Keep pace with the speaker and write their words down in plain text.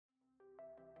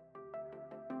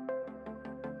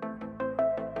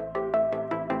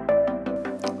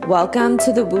Welcome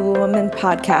to the Woo Woo Woman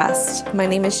podcast. My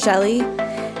name is Shelly,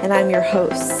 and I'm your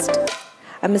host.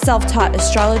 I'm a self-taught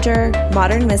astrologer,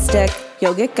 modern mystic,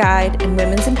 yogic guide, and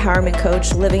women's empowerment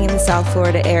coach living in the South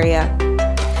Florida area.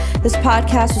 This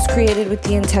podcast was created with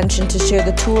the intention to share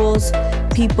the tools,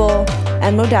 people,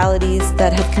 and modalities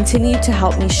that have continued to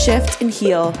help me shift and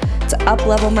heal to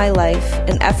up-level my life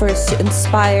in efforts to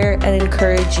inspire and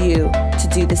encourage you to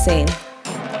do the same.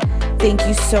 Thank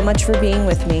you so much for being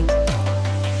with me.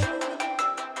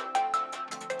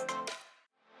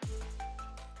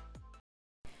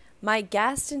 My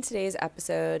guest in today's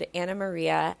episode, Anna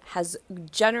Maria, has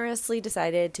generously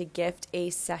decided to gift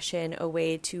a session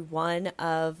away to one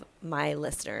of my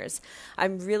listeners.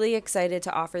 I'm really excited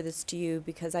to offer this to you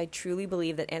because I truly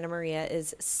believe that Anna Maria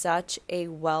is such a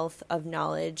wealth of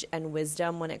knowledge and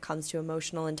wisdom when it comes to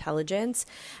emotional intelligence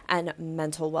and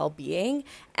mental well-being.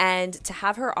 And to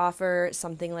have her offer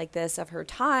something like this of her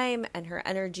time and her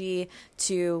energy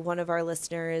to one of our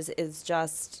listeners is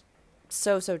just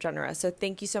so generous. So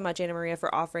thank you so much, Anna Maria,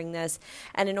 for offering this.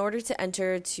 And in order to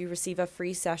enter to receive a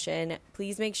free session,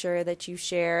 please make sure that you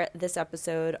share this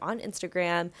episode on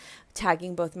Instagram,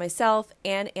 tagging both myself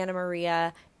and Anna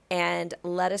Maria, and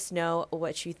let us know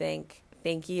what you think.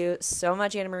 Thank you so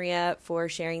much, Anna Maria, for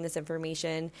sharing this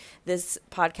information. This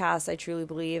podcast, I truly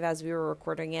believe, as we were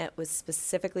recording it, was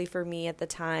specifically for me at the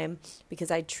time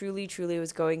because I truly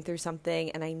was going through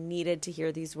something and I needed to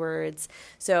hear these words.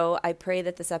 So I pray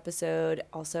that this episode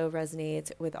also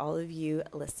resonates with all of you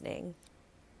listening.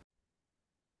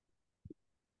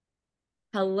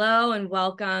 Hello and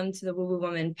welcome to the Woo Woo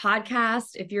Woman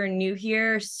podcast. If you're new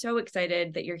here, so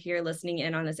excited that you're here listening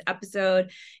in on this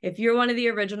episode. If you're one of the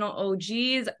original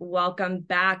OGs, welcome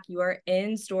back. You are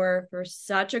in store for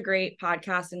such a great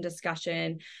podcast and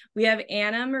discussion. We have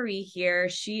Anna Marie here.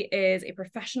 She is a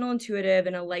professional intuitive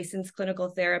and a licensed clinical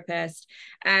therapist.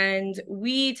 And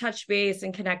we touched base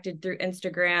and connected through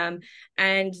Instagram.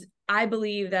 And I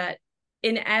believe that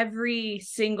in every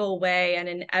single way and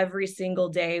in every single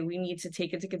day, we need to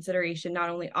take into consideration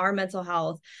not only our mental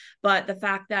health, but the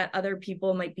fact that other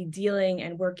people might be dealing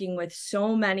and working with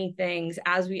so many things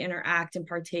as we interact and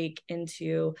partake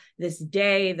into this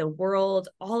day, the world,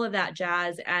 all of that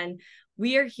jazz. And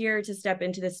we are here to step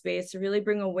into this space to really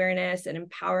bring awareness and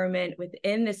empowerment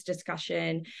within this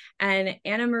discussion. And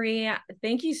Anna Marie,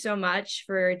 thank you so much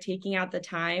for taking out the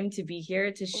time to be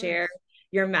here to share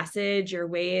your message, your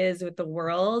ways with the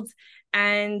world.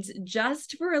 And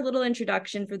just for a little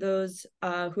introduction for those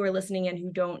who are listening and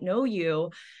who don't know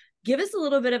you, give us a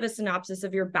little bit of a synopsis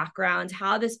of your background,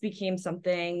 how this became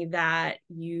something that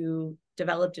you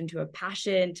developed into a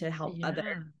passion to help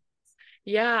others.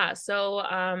 Yeah. So,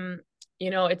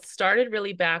 it started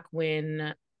really back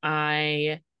when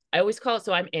I always call it,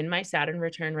 so I'm in my Saturn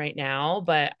return right now,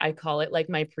 but I call it like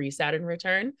my pre-Saturn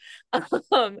return.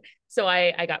 So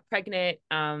I got pregnant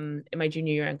in my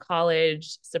junior year in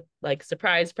college,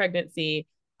 surprise pregnancy.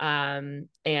 And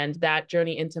that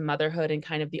journey into motherhood and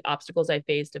kind of the obstacles I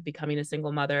faced of becoming a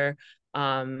single mother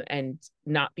and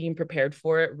not being prepared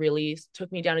for it really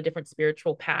took me down a different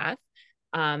spiritual path.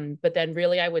 But then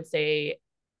really I would say,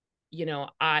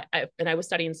 I was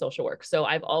studying social work. So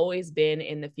I've always been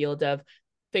in the field of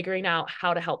figuring out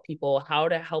how to help people, how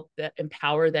to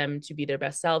empower them to be their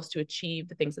best selves, to achieve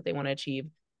the things that they want to achieve.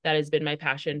 That has been my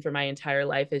passion for my entire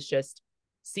life, is just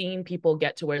seeing people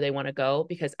get to where they want to go,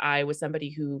 because I was somebody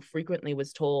who frequently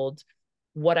was told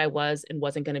what I was and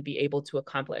wasn't going to be able to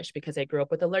accomplish because I grew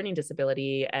up with a learning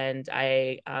disability and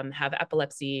I have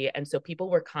epilepsy. And so people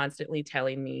were constantly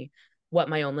telling me what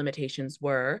my own limitations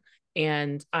were.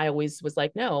 And I always was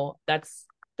like, no, that's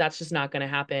just not going to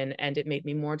happen. And it made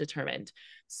me more determined.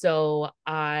 So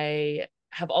I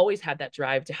have always had that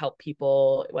drive to help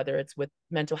people, whether it's with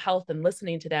mental health and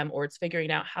listening to them, or it's figuring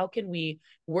out how can we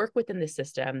work within the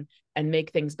system and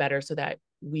make things better so that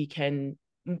we can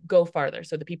go farther.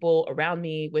 So the people around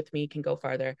me, with me, can go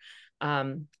farther.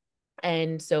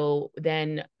 And so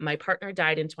then my partner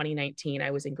died in 2019.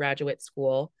 I was in graduate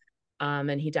school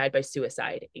and he died by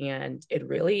suicide. And it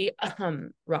really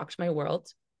rocked my world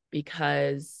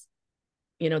because,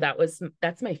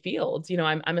 that's my field.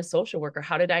 I'm a social worker.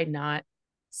 How did I not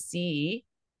see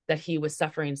that he was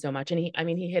suffering so much? And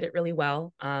he hid it really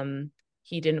well.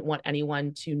 He didn't want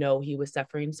anyone to know he was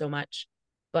suffering so much,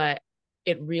 but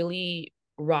it really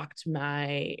rocked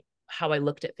how I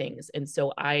looked at things. And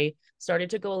so I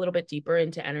started to go a little bit deeper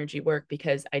into energy work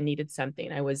because I needed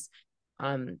something. I was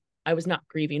not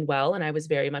grieving well. And I was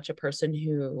very much a person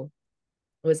who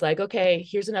was like, okay,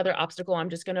 here's another obstacle.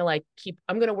 I'm just going to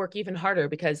I'm going to work even harder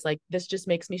because this just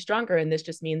makes me stronger. And this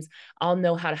just means I'll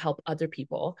know how to help other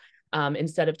people.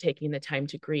 instead of taking the time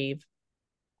to grieve.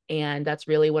 And that's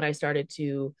really when I started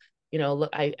to, look,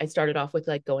 I started off with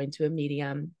like going to a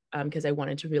medium, because I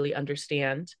wanted to really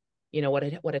understand,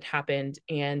 what had happened.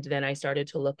 And then I started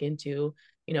to look into,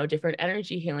 different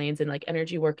energy healings and like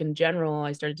energy work in general.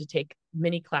 I started to take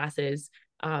mini classes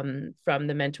from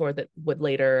the mentor that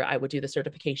I would do the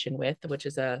certification with, which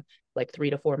is a like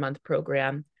 3 to 4 month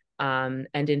program. And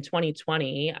in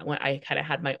 2020, when I kind of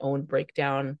had my own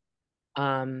breakdown,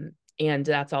 and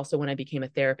that's also when I became a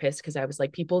therapist, because I was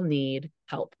like, people need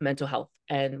help, mental health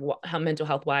and how mental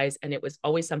health wise. And it was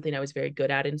always something I was very good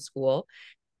at in school.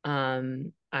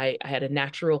 I had a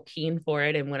natural keen for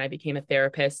it. And when I became a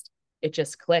therapist, it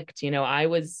just clicked.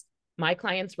 My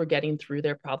clients were getting through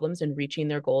their problems and reaching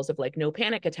their goals of like no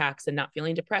panic attacks and not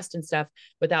feeling depressed and stuff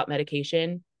without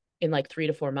medication in like 3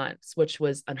 to 4 months, which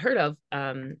was unheard of,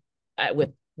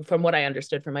 with from what I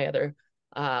understood from my other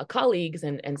colleagues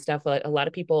and stuff. Like a lot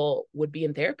of people would be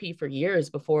in therapy for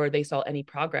years before they saw any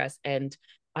progress. And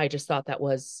I just thought that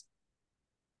was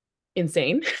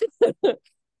insane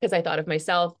because I thought of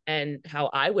myself and how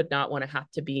I would not want to have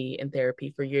to be in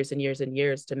therapy for years and years and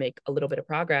years to make a little bit of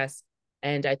progress.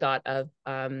 And I thought of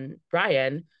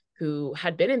Brian, who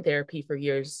had been in therapy for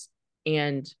years,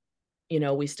 and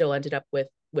we still ended up with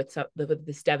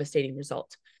this devastating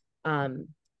result.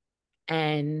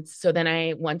 And so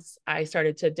then once I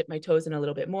started to dip my toes in a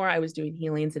little bit more, I was doing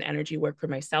healings and energy work for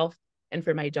myself and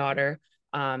for my daughter,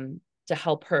 to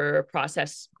help her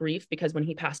process grief, because when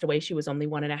he passed away, she was only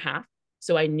 1.5.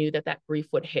 So I knew that grief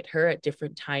would hit her at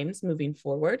different times moving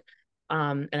forward.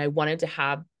 And I wanted to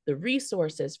have the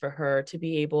resources for her to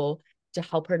be able to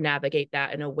help her navigate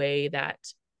that in a way that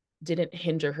didn't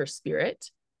hinder her spirit.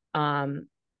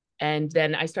 And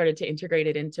then I started to integrate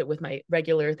it with my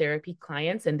regular therapy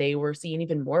clients, and they were seeing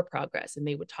even more progress. And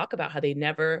they would talk about how they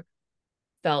never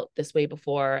felt this way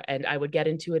before. And I would get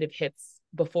intuitive hits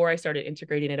before I started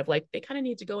integrating it of like, they kind of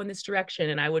need to go in this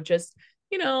direction. And I would just,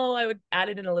 I would add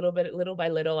it in a little bit, little by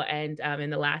little. And in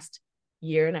the last 1.5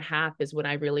 years is when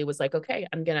I really was like, okay,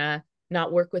 I'm going to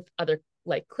not work with other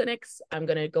like clinics. I'm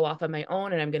going to go off on my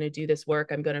own and I'm going to do this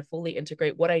work. I'm going to fully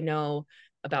integrate what I know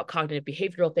about cognitive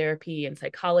behavioral therapy and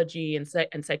psychology and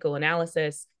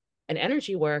psychoanalysis and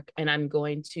energy work. And I'm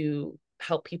going to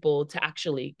help people to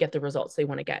actually get the results they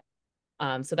want to get.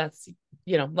 So that's,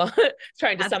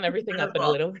 trying to sum everything up in a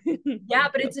little. Yeah,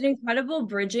 but it's an incredible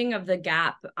bridging of the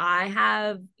gap. I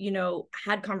have,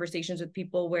 had conversations with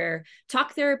people where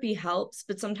talk therapy helps,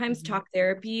 but sometimes talk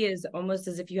therapy is almost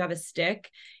as if you have a stick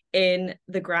in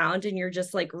the ground and you're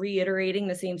just like reiterating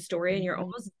the same story and you're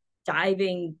almost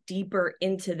diving deeper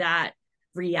into that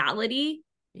reality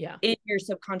in your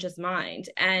subconscious mind,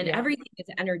 and everything is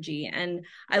energy. And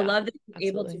I love that you're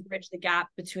able to bridge the gap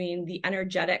between the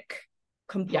energetic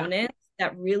components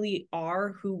that really are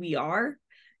who we are,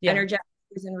 energetic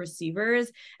and receivers,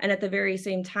 and at the very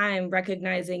same time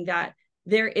recognizing that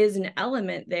there is an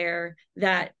element there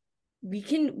that we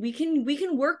can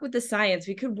work with the science,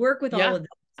 we could work with all of this.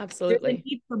 Absolutely. There's a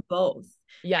need for both.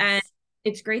 Yes. And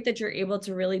it's great that you're able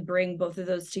to really bring both of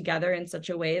those together in such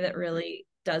a way that really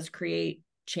does create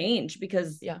change,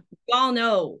 because we all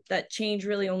know that change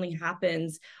really only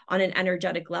happens on an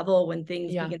energetic level when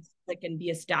things begin to click and be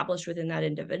established within that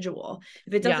individual.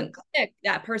 If it doesn't click,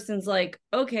 that person's like,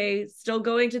 okay, still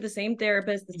going to the same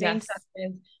therapist, the same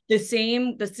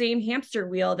sessions, the same hamster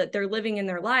wheel that they're living in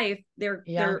their life. They're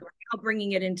now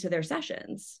bringing it into their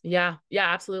sessions. Yeah,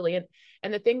 absolutely.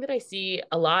 And the thing that I see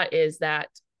a lot is that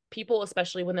people,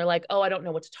 especially when they're like, oh, I don't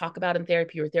know what to talk about in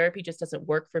therapy, or therapy just doesn't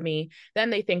work for me, then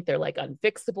they think they're like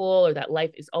unfixable or that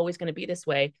life is always going to be this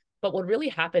way. But what really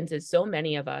happens is so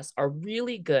many of us are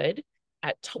really good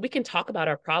at, we can talk about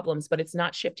our problems, but it's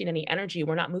not shifting any energy.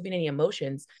 We're not moving any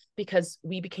emotions because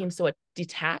we became so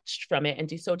detached from it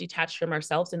and so detached from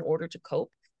ourselves in order to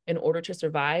cope, in order to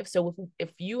survive. So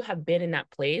if you have been in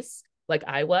that place, like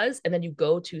I was, and then you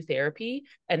go to therapy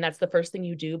and that's the first thing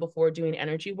you do before doing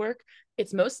energy work,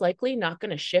 it's most likely not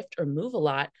going to shift or move a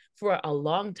lot for a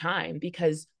long time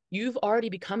because you've already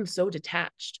become so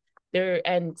detached there.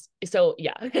 And so,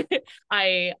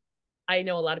 I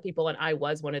know a lot of people, and I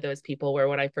was one of those people where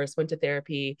when I first went to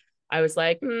therapy, I was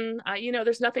like,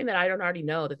 there's nothing that I don't already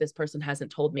know that this person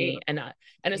hasn't told me. And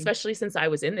especially since I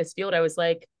was in this field, I was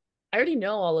like, I already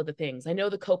know all of the things. I know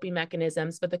the coping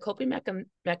mechanisms, but the coping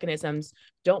mechanisms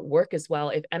don't work as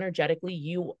well if energetically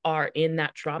you are in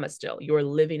that trauma still. You're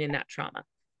living in that trauma.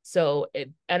 So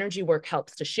energy work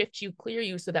helps to shift you, clear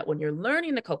you, so that when you're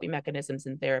learning the coping mechanisms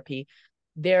in therapy,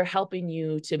 they're helping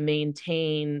you to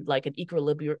maintain like an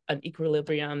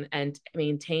equilibrium and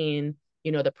maintain,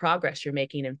 the progress you're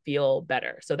making and feel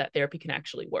better so that therapy can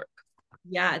actually work.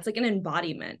 Yeah, it's like an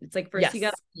embodiment. It's like first you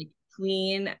Yes. gotta like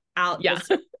clean out Yeah. this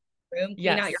room, clean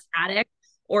out your Yes. attic,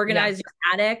 Yeah. organize your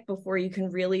attic before you can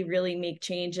really, really make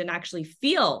change and actually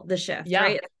feel the shift, Yeah.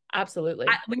 right? Absolutely.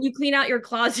 When you clean out your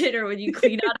closet or when you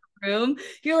clean out a room,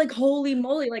 you're like, holy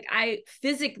moly, like I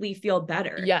physically feel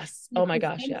better. Yes. Oh my The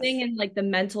gosh. same Yes. thing in like the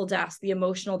mental desk, the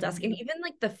emotional desk, and even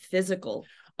like the physical,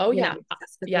 Oh yeah.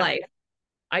 desk of Yeah. life.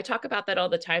 I talk about that all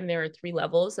the time. There are 3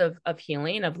 levels of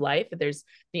healing of life. There's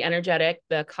the energetic,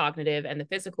 the cognitive, and the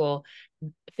physical.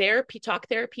 Talk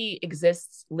therapy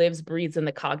exists, lives, breathes in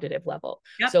the cognitive level.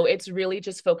 Yep. So it's really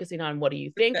just focusing on what do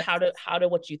you think? How do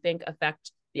what you think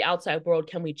affect the outside world?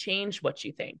 Can we change what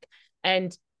you think?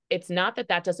 And it's not that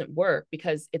that doesn't work,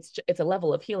 because it's a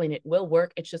level of healing. It will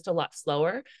work. It's just a lot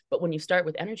slower. But when you start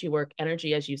with energy work,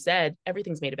 energy, as you said,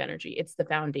 everything's made of energy. It's the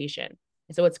foundation.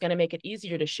 And so it's going to make it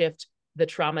easier to shift the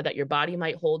trauma that your body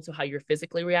might hold, so how you're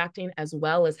physically reacting, as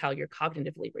well as how you're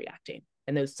cognitively reacting,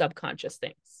 and those subconscious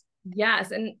things.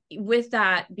 Yes. And with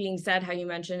that being said, how you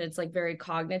mentioned it's like very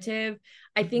cognitive,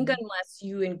 I think unless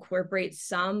you incorporate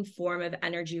some form of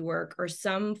energy work or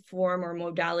some form or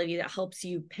modality that helps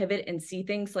you pivot and see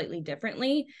things slightly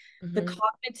differently, the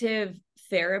cognitive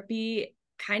therapy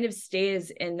kind of stays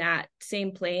in that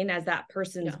same plane as that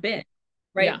person's been,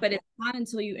 right? But it's not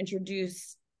until you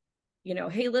introduce,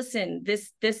 hey, listen,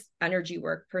 this energy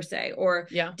work per se, or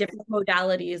different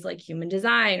modalities like human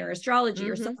design or astrology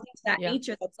or something to that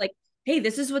nature, that's like, hey,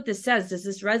 this is what this says. Does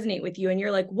this resonate with you? And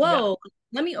you're like, whoa,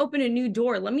 let me open a new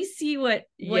door. Let me see what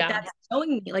that's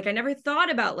showing me. Like, I never thought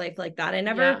about life like that. I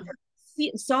never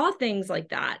saw things like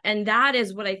that. And that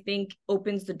is what I think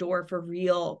opens the door for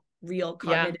real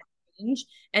cognitive change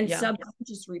and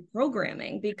subconscious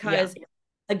reprogramming. Because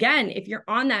again, if you're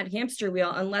on that hamster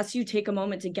wheel, unless you take a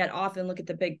moment to get off and look at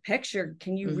the big picture,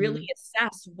 can you really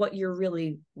assess what you're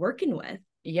really working with?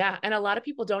 Yeah. And a lot of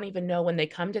people don't even know when they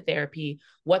come to therapy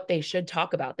what they should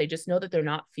talk about. They just know that they're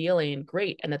not feeling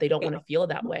great and that they don't want to feel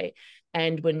that way.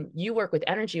 And when you work with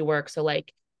energy work, so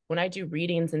like when I do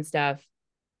readings and stuff,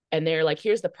 and they're like,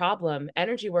 here's the problem,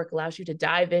 energy work allows you to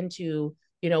dive into,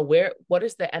 what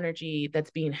is the energy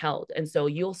that's being held. And so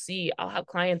you'll see, I'll have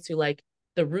clients who like,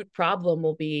 the root problem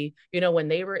will be, when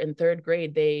they were in 3rd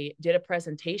grade, they did a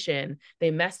presentation,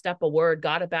 they messed up a word,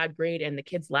 got a bad grade, and the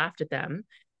kids laughed at them.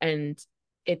 And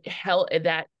it held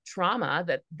that trauma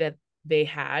that they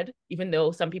had, even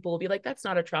though some people will be like, that's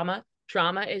not a trauma.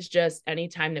 Trauma is just any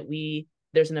time that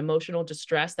there's an emotional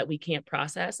distress that we can't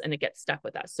process and it gets stuck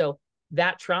with us. So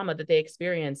that trauma that they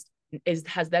experienced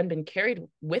has then been carried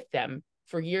with them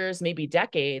for years, maybe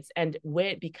decades. And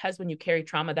because when you carry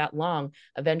trauma that long,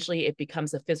 eventually it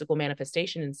becomes a physical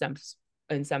manifestation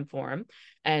in some form.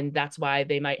 And that's why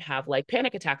they might have like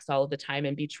panic attacks all of the time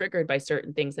and be triggered by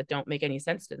certain things that don't make any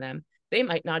sense to them. They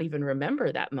might not even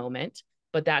remember that moment,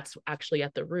 but that's actually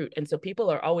at the root. And so people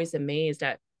are always amazed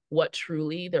at what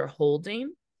truly they're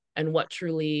holding and what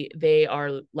truly they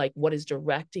are like, what is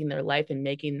directing their life and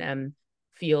making them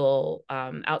feel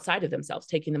outside of themselves,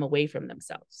 taking them away from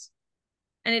themselves.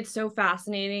 And it's so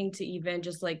fascinating to even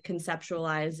just like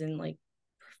conceptualize and like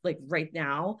right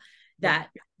now that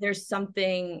there's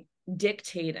something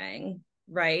dictating,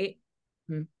 right?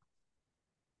 The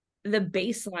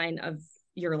baseline of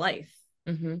your life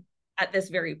at this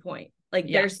very point. Like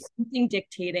there's something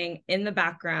dictating in the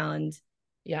background.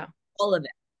 All of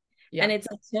it. And it's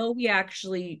until we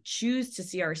actually choose to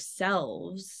see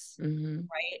ourselves,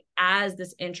 right, as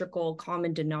this integral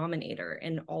common denominator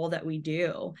in all that we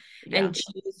do, and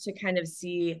choose to kind of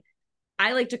see,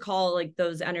 I like to call like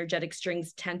those energetic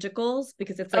strings tentacles,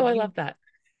 because it's like, I love that.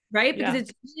 Right? Because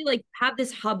it's usually like have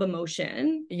this hub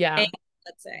emotion, anger,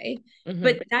 let's say,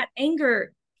 but that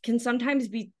anger can sometimes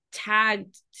be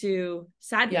tagged to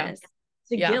sadness,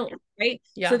 to guilt, right?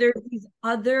 So there's these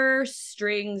other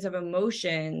strings of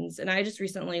emotions. And I just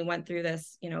recently went through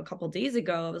this, a couple of days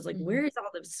ago. I was like, where is all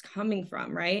this coming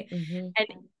from? Right. And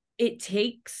it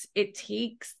takes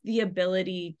the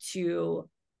ability to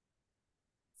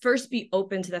first be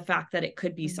open to the fact that it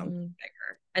could be something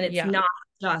bigger, and it's not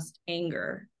just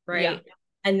anger, right?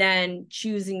 And then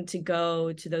choosing to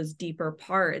go to those deeper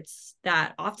parts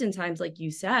that oftentimes, like you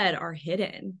said, are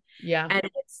hidden. And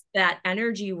it's that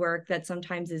energy work that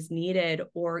sometimes is needed,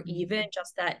 or even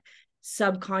just that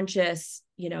subconscious,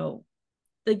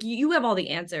 like you have all the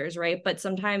answers, right? But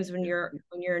sometimes when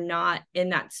you're not in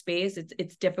that space,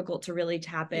 it's difficult to really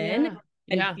tap in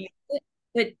and feel it.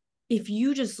 But if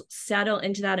you just settle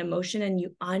into that emotion and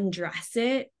you undress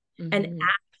it and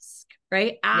ask,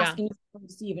 right? Ask and you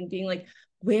receive, and being like,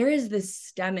 where is this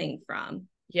stemming from?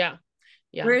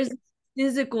 Where is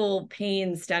physical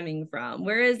pain stemming from?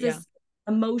 Where is this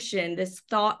emotion, this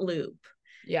thought loop,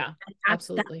 Yeah, And that's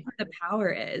absolutely. where the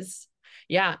power is.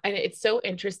 Yeah. And it's so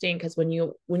interesting because when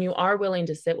you are willing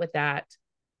to sit with that,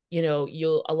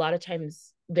 you'll a lot of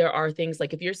times there are things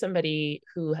like if you're somebody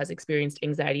who has experienced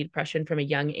anxiety, depression from a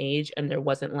young age, and there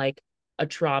wasn't like a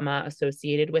trauma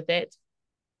associated with it,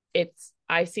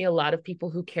 I see a lot of people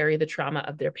who carry the trauma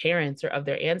of their parents or of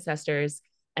their ancestors.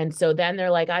 And so then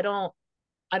they're like, I don't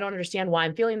understand why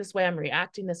I'm feeling this way. I'm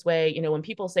reacting this way. When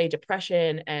people say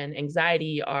depression and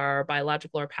anxiety are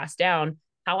biological or passed down,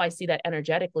 how I see that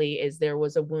energetically is there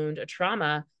was a wound, a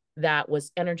trauma that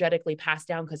was energetically passed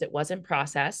down because it wasn't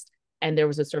processed. And there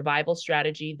was a survival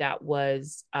strategy that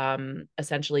was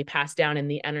essentially passed down in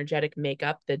the energetic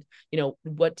makeup that,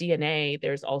 what DNA,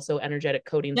 there's also energetic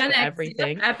codings for Genetics, yep,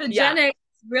 everything. Yeah. epigenetics,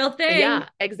 real thing. Yeah,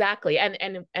 exactly.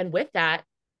 And with that,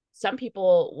 some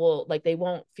people will like they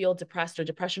won't feel depressed or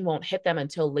depression won't hit them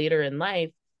until later in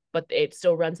life, but it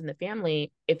still runs in the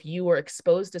family. If you were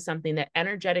exposed to something that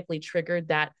energetically triggered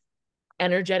that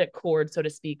energetic cord, so to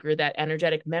speak, or that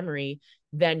energetic memory,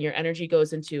 then your energy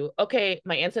goes into, okay,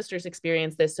 my ancestors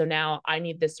experienced this, so now I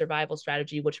need this survival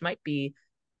strategy, which might be,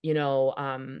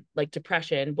 like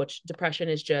depression, which depression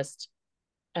is just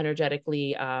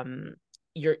energetically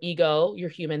your ego, your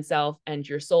human self, and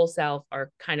your soul self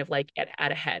are kind of like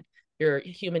at a head. Your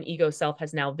human ego self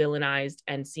has now villainized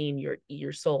and seen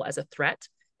your soul as a threat,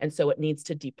 and so it needs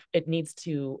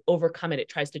to overcome it. It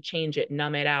tries to change it,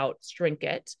 numb it out, shrink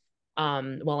it.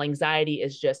 While anxiety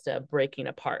is just a breaking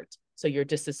apart. So you're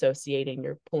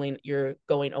disassociating, you're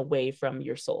going away from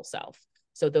your soul self.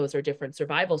 So those are different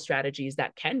survival strategies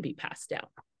that can be passed down.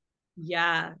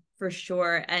 Yeah, for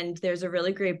sure. And there's a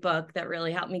really great book that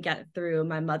really helped me get through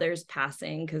my mother's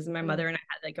passing, because my mother and I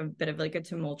had like a bit of like a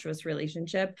tumultuous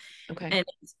relationship. Okay. And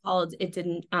it's called It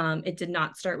Did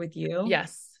Not Start With You.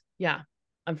 Yes. Yeah.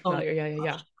 I'm Oh, familiar.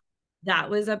 Yeah. that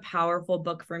was a powerful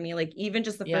book for me. Like even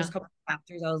just the Yeah. first couple of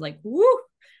chapters, I was like, whoo,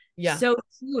 Yeah. so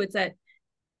true. It's that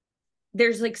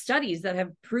there's like studies that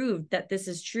have proved that this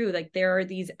is true. Like there are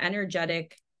these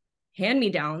energetic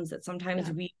hand-me-downs that sometimes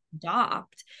Yeah. we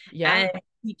adopt Yeah. and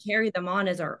we carry them on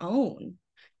as our own.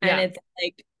 And Yeah. it's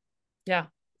like Yeah.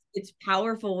 it's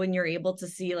powerful when you're able to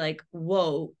see like,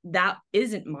 whoa, that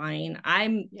isn't mine.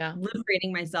 I'm Yeah.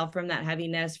 liberating myself from that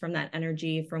heaviness, from that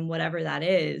energy, from whatever that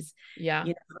is, Yeah.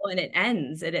 and it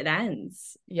ends. It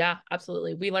ends. Yeah,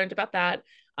 absolutely. We learned about that.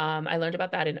 I learned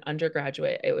about that in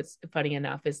undergraduate. It was funny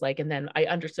enough, is like, and then I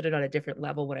understood it on a different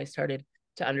level when I started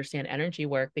to understand energy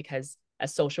work, because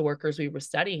as social workers, we were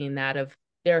studying that of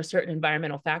there are certain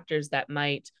environmental factors that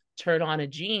might turn on a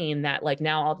gene that like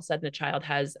now all of a sudden a child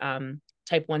has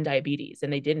type 1 diabetes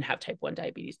and they didn't have type 1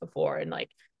 diabetes before. And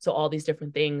like, so all these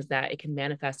different things that it can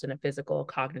manifest in a physical,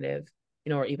 cognitive,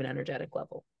 or even energetic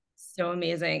level. So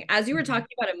amazing. As you were Mm-hmm.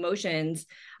 talking about emotions,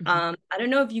 Mm-hmm. I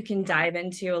don't know if you can dive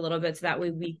into a little bit so that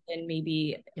way we can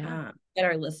maybe Yeah. get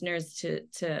our listeners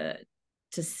to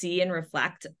see and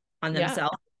reflect on Yeah.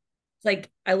 themselves.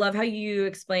 Like I love how you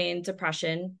explain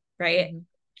depression, right? Mm-hmm.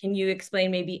 Can you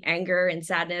explain maybe anger and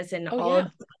sadness and Oh, all of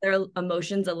yeah. the other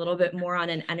emotions a little bit more on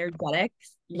an energetic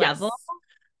level?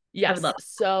 Yes. I would Yes. love.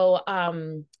 So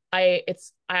I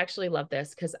actually love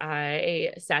this because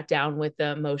I sat down with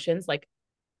the emotions like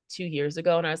 2 years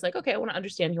ago and I was like, okay, I want to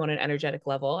understand you on an energetic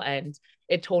level. And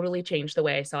it totally changed the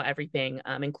way I saw everything,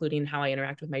 including how I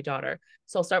interact with my daughter.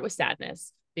 So I'll start with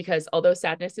sadness, because although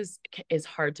sadness is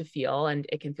hard to feel and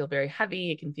it can feel very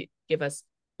heavy, it can give us,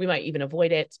 we might even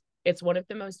avoid it. It's one of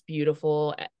the most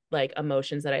beautiful like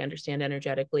emotions that I understand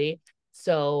energetically.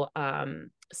 So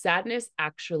sadness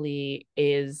actually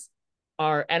is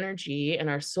our energy and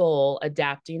our soul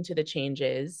adapting to the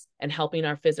changes and helping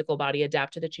our physical body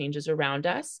adapt to the changes around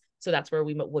us. So that's where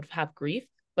we would have grief,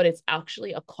 but it's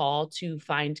actually a call to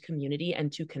find community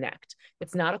and to connect.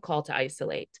 It's not a call to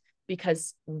isolate,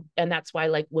 because, and that's why,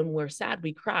 like, when we're sad,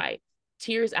 we cry.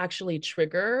 Tears actually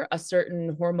trigger a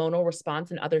certain hormonal response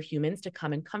in other humans to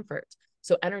come and comfort.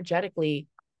 So energetically,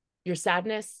 your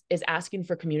sadness is asking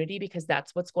for community because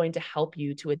that's what's going to help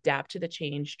you to adapt to the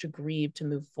change, to grieve, to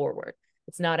move forward.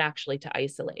 It's not actually to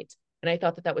isolate. And I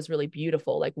thought that that was really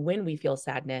beautiful, like when we feel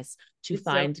sadness, to It's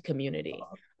so find community.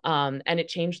 cool. And it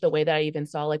changed the way that I even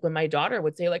saw, like when my daughter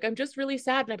would say, like, I'm just really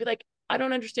sad. And I'd be like, I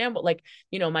don't understand what, like,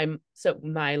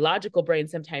 my logical brain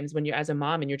sometimes when you're as a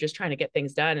mom and you're just trying to get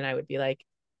things done. And I would be like,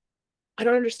 I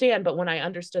don't understand. But when I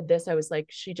understood this, I was like,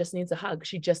 she just needs a hug.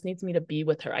 She just needs me to be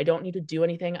with her. I don't need to do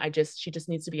anything. She just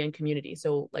needs to be in community.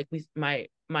 So like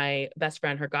my best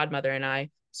friend, her godmother, and I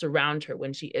surround her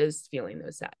when she is feeling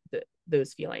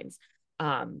those feelings.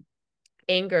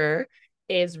 Anger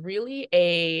is really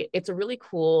it's a really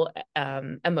cool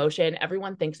emotion.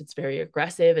 Everyone thinks it's very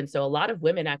aggressive. And so a lot of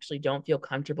women actually don't feel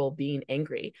comfortable being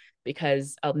angry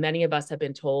because many of us have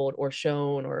been told or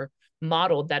shown or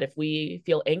modeled that if we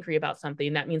feel angry about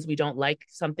something, that means we don't like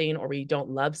something or we don't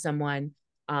love someone.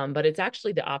 But it's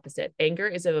actually the opposite. Anger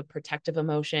is a protective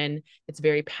emotion. It's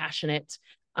very passionate.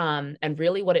 And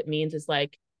really what it means is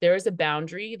like, there is a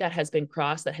boundary that has been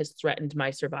crossed that has threatened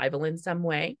my survival in some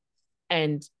way,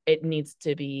 and it needs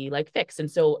to be like fixed. And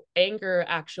so anger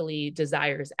actually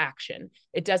desires action.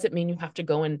 It doesn't mean you have to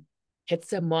go and hit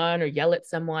someone or yell at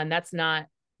someone. That's a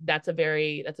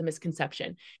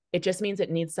misconception. It just means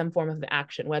it needs some form of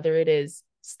action, whether it is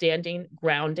standing,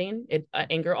 grounding.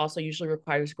 Anger also usually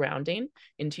requires grounding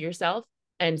into yourself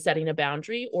and setting a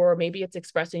boundary, or maybe it's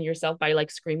expressing yourself by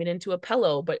like screaming into a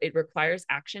pillow, but it requires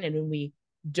action. And when we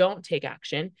don't take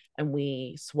action and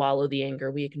we swallow the anger,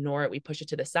 we ignore it, we push it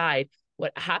to the side,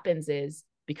 what happens is,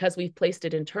 because we've placed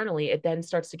it internally, it then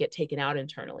starts to get taken out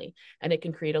internally. And it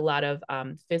can create a lot of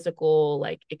physical,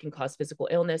 like it can cause physical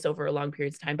illness over a long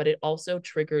periods of time, but it also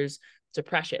triggers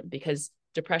depression, because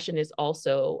depression is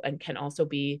also, and can also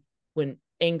be when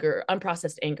anger,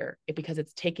 unprocessed anger, because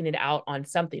it's taking it out on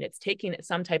something, it's taking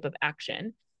some type of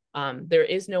action. There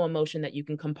is no emotion that you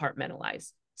can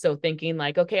compartmentalize. So thinking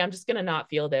like, okay, I'm just going to not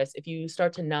feel this. If you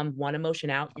start to numb one emotion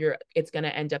out, it's going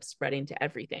to end up spreading to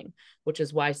everything, which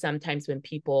is why sometimes when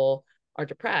people are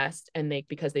depressed and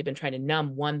because they've been trying to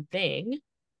numb one thing,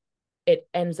 it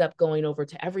ends up going over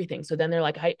to everything. So then they're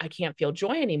like, I can't feel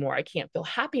joy anymore. I can't feel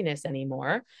happiness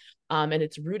anymore. And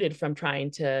it's rooted from trying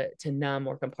to numb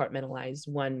or compartmentalize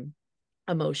one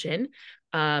emotion.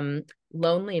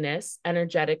 Loneliness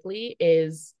energetically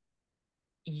is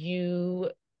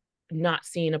you not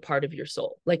seeing a part of your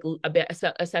soul, like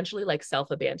essentially like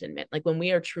self-abandonment. Like when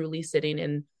we are truly sitting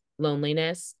in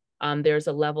loneliness, there's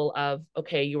a level of,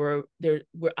 okay,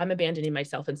 I'm abandoning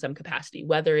myself in some capacity,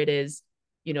 whether it is,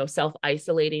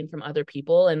 self-isolating from other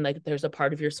people. And like, there's a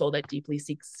part of your soul that deeply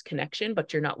seeks connection,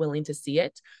 but you're not willing to see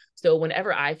it. So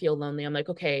whenever I feel lonely, I'm like,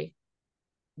 okay,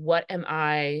 what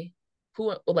part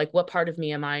of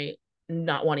me am I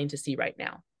not wanting to see right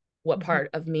now? What part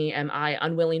of me am I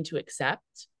unwilling to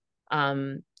accept?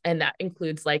 And that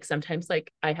includes like, sometimes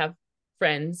like I have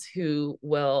friends who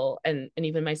will, and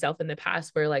even myself in the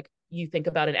past, where like you think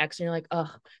about an ex and you're like,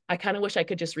 oh, I kind of wish I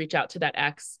could just reach out to that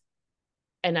ex.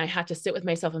 And I had to sit with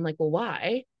myself. I'm like, well,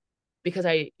 why? Because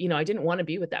I didn't want to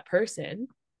be with that person.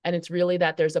 And it's really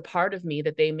that there's a part of me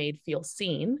that they made feel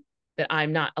seen that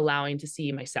I'm not allowing to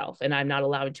see myself, and I'm not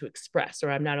allowing to express,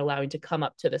 or I'm not allowing to come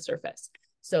up to the surface.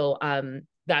 So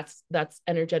that's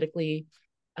energetically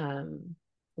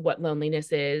what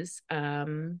loneliness is. I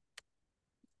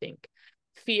think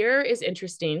fear is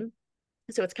interesting.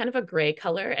 So it's kind of a gray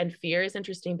color, and fear is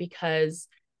interesting because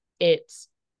its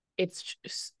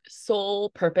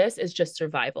sole purpose is just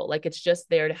survival. Like it's just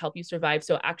there to help you survive.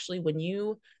 So actually,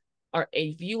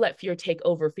 if you let fear take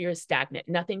over, fear is stagnant.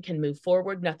 Nothing can move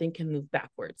forward. Nothing can move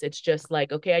backwards. It's just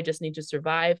like, okay, I just need to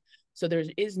survive. So there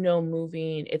is no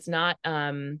moving. It's not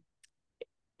something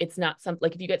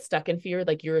like, if you get stuck in fear,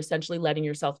 like you're essentially letting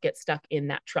yourself get stuck in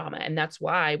that trauma. And that's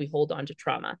why we hold on to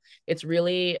trauma. It's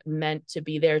really meant to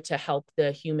be there to help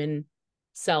the human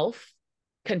self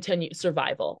continue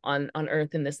survival on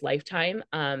earth in this lifetime.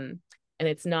 And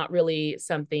it's not really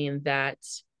something that,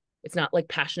 it's not like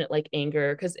passionate like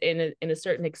anger, because in a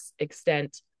certain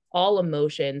extent, all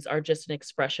emotions are just an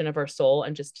expression of our soul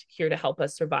and just here to help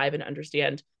us survive and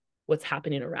understand what's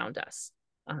happening around us.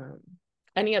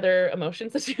 Any other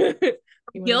emotions that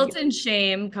you Guilt and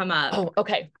shame come up. Oh,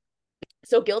 okay.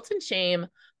 So guilt and shame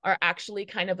are actually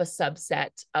kind of a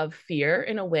subset of fear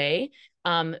in a way.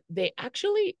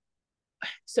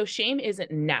 So shame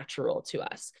isn't natural to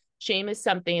us. Shame is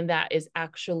something that is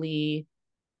actually,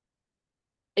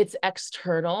 it's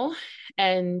external,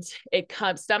 and it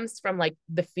stems from like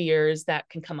the fears that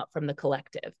can come up from the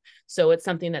collective. So it's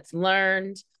something that's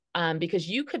learned, because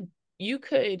you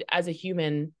could as a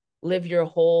human live your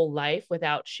whole life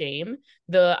without shame.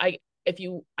 I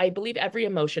believe every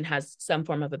emotion has some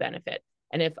form of a benefit.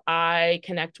 And if I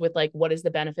connect with like, what is the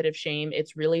benefit of shame?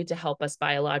 It's really to help us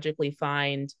biologically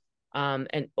find,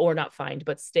 or not find,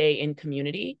 but stay in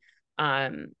community.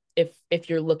 If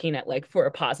you're looking at like for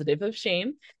a positive of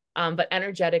shame, but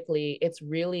energetically, it's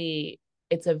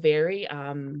a very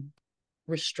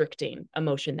restricting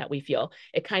emotion that we feel.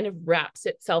 It kind of wraps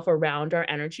itself around our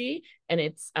energy, and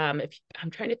it's if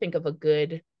I'm trying to think of a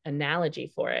good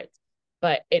analogy for it,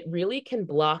 but it really can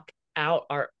block out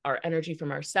our energy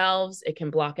from ourselves. It can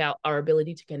block out our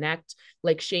ability to connect.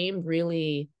 Like shame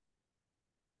really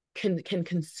can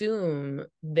consume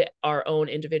our own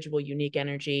individual unique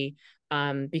energy,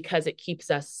 because it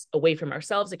keeps us away from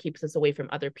ourselves, it keeps us away from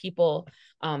other people,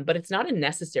 but it's not a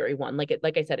necessary one. Like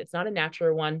I said, it's not a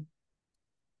natural one.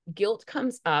 Guilt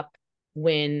comes up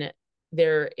when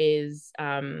there is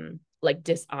like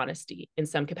dishonesty in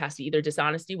some capacity, either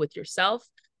dishonesty with yourself,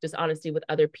 dishonesty with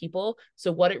other people.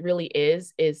 So what it really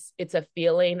is it's a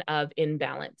feeling of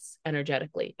imbalance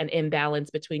energetically, an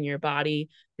imbalance between your body,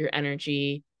 your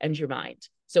energy, and your mind.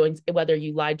 So whether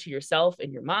you lied to yourself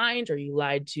in your mind, or you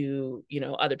lied to,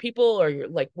 other people, or you're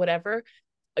like whatever,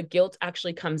 a guilt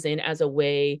actually comes in as a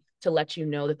way to let you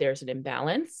know that there's an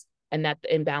imbalance and that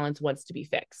the imbalance wants to be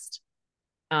fixed.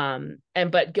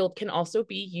 But guilt can also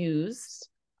be used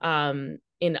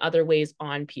in other ways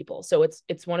on people. So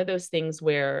it's one of those things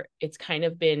where it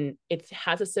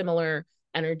has a similar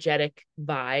energetic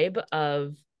vibe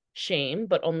of shame,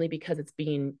 but only because it's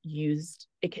being used.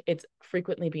 It's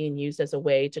frequently being used as a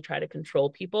way to try to control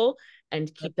people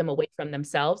and keep them away from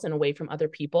themselves and away from other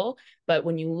people. But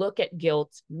when you look at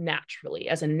guilt naturally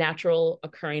as a natural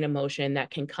occurring emotion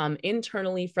that can come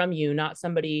internally from you, not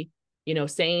somebody,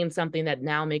 saying something that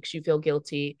now makes you feel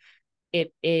guilty,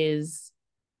 it is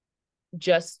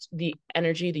just the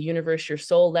energy, the universe, your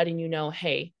soul letting you know,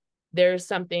 hey, there was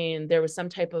some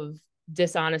type of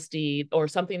dishonesty or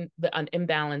something, an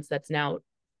imbalance that's now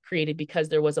created because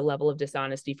there was a level of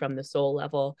dishonesty from the soul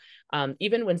level.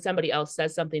 Even when somebody else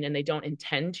says something and they don't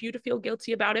intend you to feel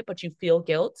guilty about it, but you feel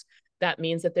guilt, that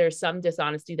means that there's some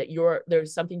dishonesty, that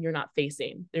there's something you're not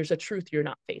facing. There's a truth you're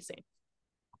not facing.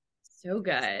 So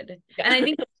good. Yeah. And I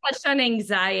think you touched on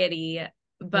anxiety,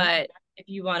 but if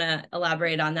you want to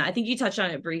elaborate on that, I think you touched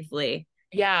on it briefly.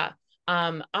 Yeah.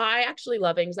 I actually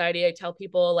love anxiety. I tell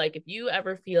people, like, if you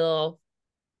ever feel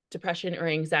depression or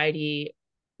anxiety,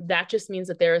 that just means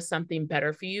that there is something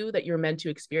better for you that you're meant to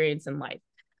experience in life.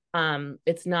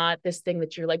 It's not this thing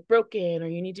that you're like broken or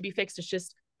you need to be fixed. It's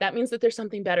just, that means that there's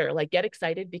something better. Like, get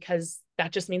excited, because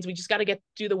that just means we just got to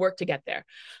do the work to get there.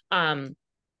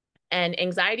 And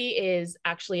anxiety is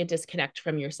actually a disconnect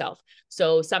from yourself.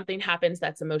 So something happens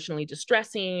that's emotionally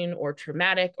distressing or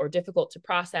traumatic or difficult to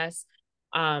process.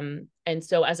 And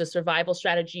so as a survival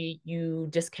strategy, you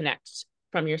disconnect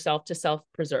from yourself to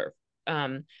self-preserve.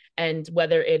 And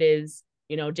whether it is,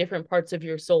 different parts of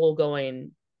your soul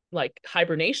going like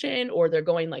hibernation, or they're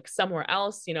going like somewhere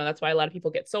else, that's why a lot of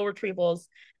people get soul retrievals,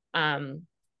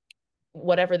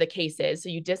 whatever the case is. So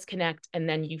you disconnect, and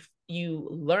then you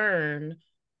learn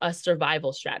a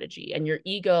survival strategy, and your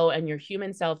ego and your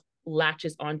human self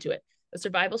latches onto it. A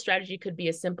survival strategy could be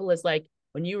as simple as, like,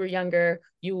 when you were younger,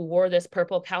 you wore this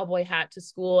purple cowboy hat to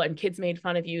school and kids made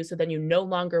fun of you. So then you no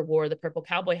longer wore the purple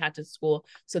cowboy hat to school.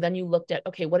 So then you looked at,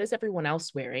 okay, what is everyone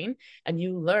else wearing? And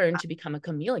you learned to become a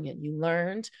chameleon. You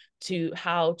learned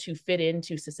how to fit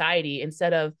into society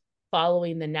instead of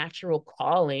following the natural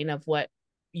calling of what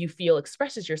you feel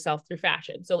expresses yourself through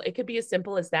fashion. So it could be as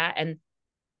simple as that. And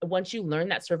once you learn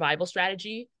that survival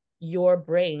strategy, your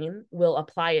brain will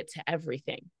apply it to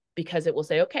everything, because it will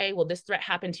say, okay, well, this threat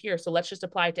happened here, so let's just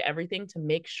apply it to everything to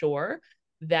make sure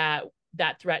that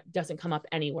that threat doesn't come up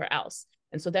anywhere else.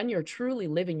 And so then you're truly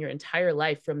living your entire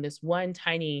life from this one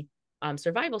tiny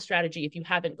survival strategy, if you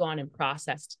haven't gone and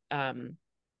processed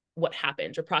what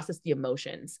happened, or processed the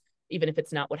emotions, even if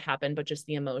it's not what happened, but just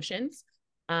the emotions.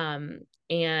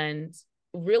 And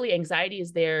really, anxiety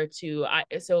is there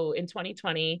so in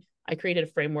 2020, I created a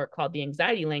framework called the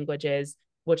Anxiety Languages,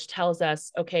 which tells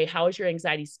us, okay, how is your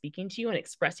anxiety speaking to you and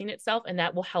expressing itself? And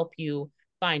that will help you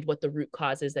find what the root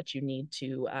cause is that you need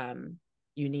to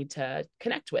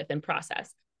connect with and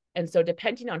process. And so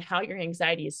depending on how your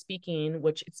anxiety is speaking,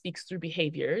 which it speaks through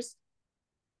behaviors,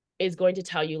 is going to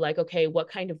tell you, like, okay, what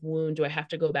kind of wound do I have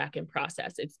to go back and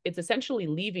process? It's essentially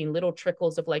leaving little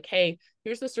trickles of, like, hey,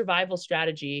 here's the survival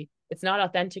strategy. It's not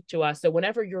authentic to us. So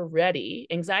whenever you're ready,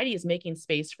 anxiety is making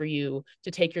space for you to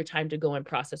take your time to go and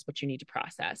process what you need to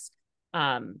process.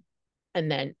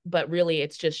 But really,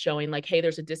 it's just showing, like, hey,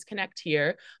 there's a disconnect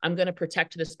here. I'm going to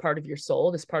protect this part of your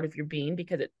soul, this part of your being,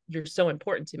 because you're so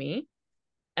important to me.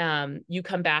 You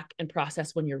come back and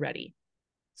process when you're ready.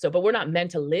 So, but we're not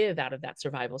meant to live out of that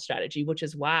survival strategy, which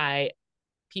is why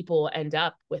people end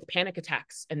up with panic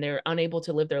attacks and they're unable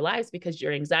to live their lives, because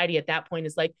your anxiety at that point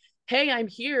is like, hey, I'm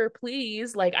here,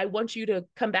 please. Like, I want you to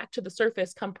come back to the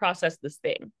surface, come process this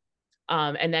thing.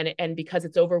 And because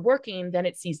it's overworking, then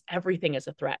it sees everything as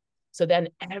a threat. So then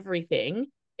everything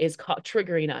is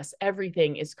triggering us.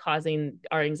 Everything is causing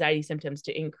our anxiety symptoms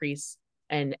to increase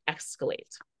and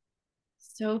escalate.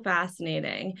 So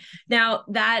fascinating. Now,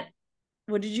 that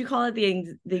what did you call it?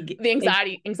 The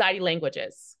anxiety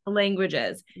languages.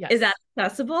 Languages. Yes. Is that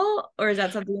accessible, or is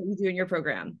that something that you do in your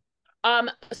program?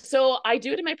 So I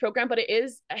do it in my program, but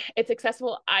it's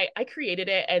accessible. I created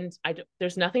it, and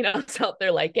there's nothing else out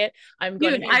there like it. I'm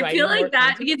going Dude, to be I feel writing more like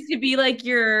that content. needs to be like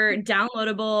your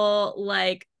downloadable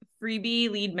like freebie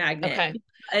lead magnet. Okay.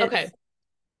 Okay.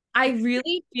 I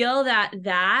really feel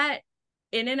that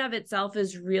in and of itself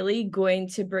is really going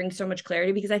to bring so much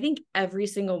clarity, because I think every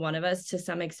single one of us to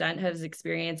some extent has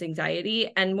experienced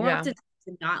anxiety, and more Yeah. often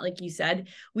than not, like you said,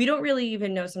 we don't really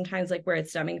even know sometimes like where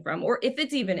it's stemming from, or if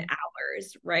it's even Mhm.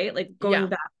 ours, right? Like going Yeah.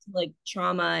 back to like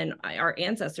trauma and our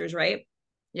ancestors, right?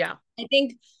 Yeah. I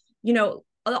think, you know,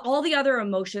 all the other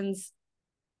emotions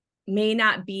may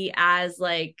not be as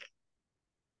like,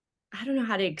 I don't know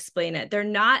how to explain it. They're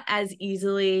not as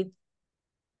easily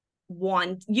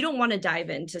you don't want to dive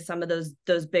into some of those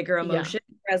bigger Yeah. emotions,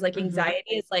 whereas like Mm-hmm.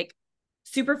 anxiety is like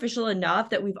superficial enough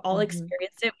that we've all Mm-hmm.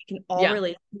 experienced it, we can all Yeah.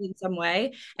 relate to it in some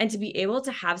way, and to be able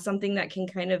to have something that can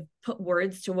kind of put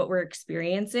words to what we're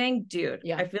experiencing, dude,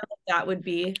 Yeah. I feel like that would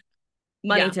be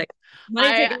money Yeah. ticket money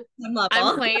I ticket at some I'm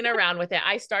level. playing around with it.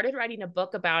 I started writing a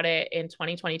book about it in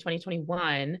 2020,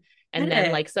 2021. And Get then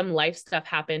it. like some life stuff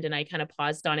happened and I kind of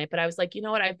paused on it. But I was like, you know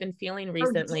what? I've been feeling Or do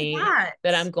recently that.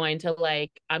 that I'm going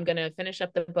to finish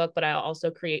up the book, but I'll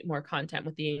also create more content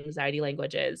with the anxiety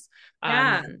languages.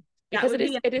 Yeah, that Because would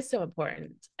be, it is so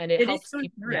important and it it is helps so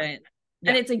people. Yeah. important.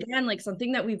 And Yeah. it's again like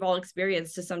something that we've all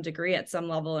experienced to some degree at some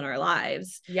level in our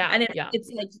lives. Yeah. And Yeah.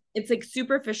 it's like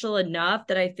superficial enough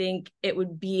that I think it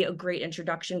would be a great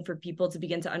introduction for people to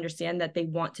begin to understand that they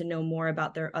want to know more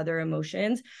about their other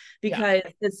emotions. Yeah.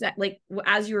 Because it's like,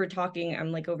 as you were talking,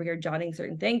 I'm like over here jotting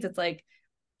certain things. It's like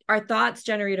our thoughts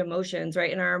generate emotions,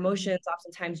 right? And our Mm-hmm. emotions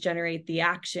oftentimes generate the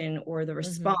action or the Mm-hmm.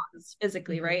 response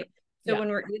physically, Mm-hmm. right? So Yeah. when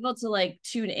we're able to like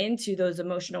tune into those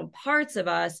emotional parts of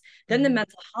us, then the Mm-hmm.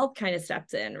 mental health kind of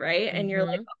steps in, right? And you're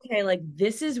like, Mm-hmm. okay, like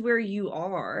this is where you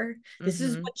are. This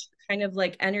is Mm-hmm. what you're kind of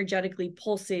like energetically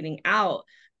pulsating out.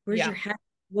 Where's Yeah. your head?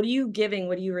 What are you giving?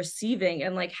 What are you receiving?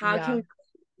 And like, how Yeah. can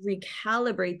we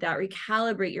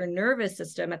recalibrate your nervous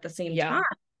system at the same Yeah. time?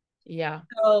 Yeah.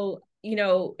 So, you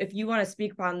know, if you want to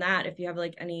speak upon that, if you have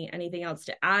like anything else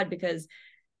to add, because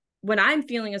when I'm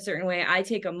feeling a certain way, I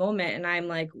take a moment and I'm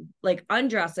like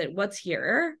undress it. What's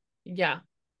here? Yeah.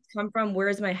 Come from?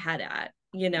 Where's my head at?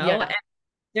 You know? Yeah. And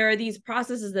there are these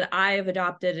processes that I've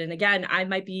adopted. And again, I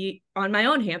might be on my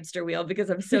own hamster wheel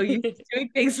because I'm so used to doing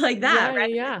things like that, Yeah,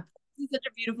 right? yeah, It's such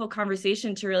a beautiful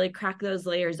conversation to really crack those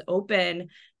layers open,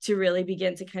 to really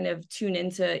begin to kind of tune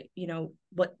into, you know,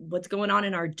 what's going on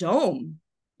in our dome.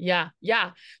 yeah,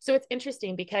 yeah. So it's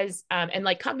interesting because, and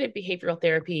like cognitive behavioral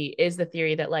therapy is the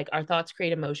theory that like our thoughts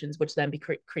create emotions, which then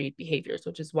create behaviors,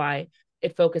 which is why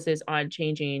it focuses on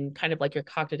changing kind of like your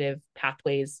cognitive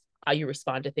pathways, how you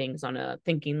respond to things on a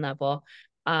thinking level.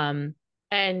 And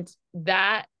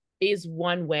that is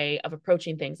one way of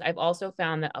approaching things. I've also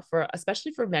found that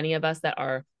especially for many of us that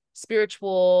are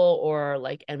spiritual or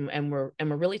like, and we're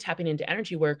really tapping into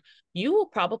energy work, you will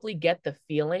probably get the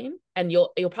feeling and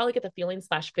you'll probably get the feeling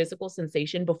slash physical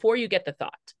sensation before you get the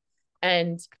thought.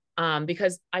 And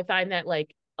because I find that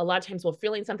like a lot of times we're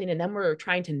feeling something and then we're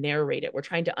trying to narrate it, we're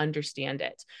trying to understand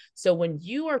it. So when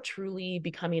you are truly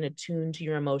becoming attuned to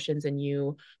your emotions and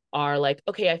you are like,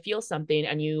 okay, I feel something,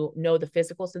 and you know the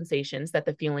physical sensations that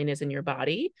the feeling is in your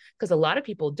body, because a lot of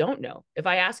people don't know. If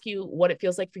I ask you what it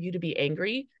feels like for you to be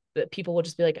angry, that people will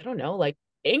just be like, I don't know, like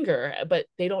anger, but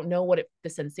they don't know what the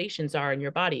sensations are in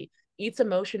your body. Each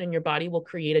emotion in your body will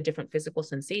create a different physical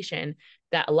sensation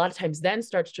that a lot of times then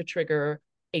starts to trigger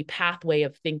a pathway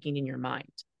of thinking in your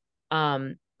mind.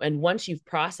 And once you've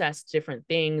processed different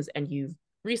things and you've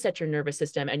reset your nervous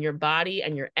system and your body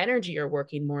and your energy are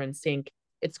working more in sync,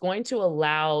 it's going to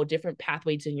allow different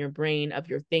pathways in your brain of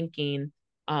your thinking,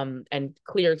 and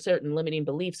clear certain limiting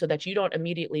beliefs so that you don't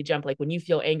immediately jump. Like when you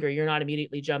feel angry, you're not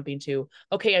immediately jumping to,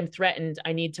 okay, I'm threatened.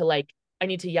 I need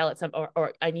to yell at some,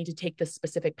 or I need to take this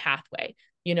specific pathway.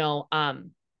 You know,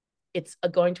 it's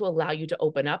going to allow you to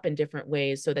open up in different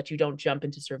ways so that you don't jump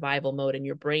into survival mode and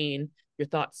your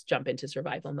thoughts jump into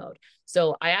survival mode.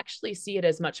 So I actually see it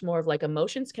as much more of like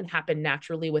emotions can happen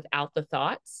naturally without the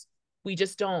thoughts.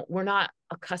 We're not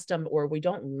accustomed, or we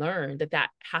don't learn that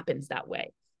happens that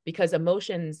way, because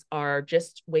emotions are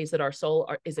just ways that our soul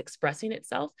is expressing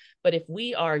itself. But if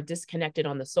we are disconnected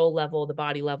on the soul level, the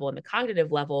body level, and the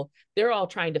cognitive level, they're all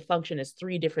trying to function as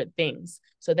three different things.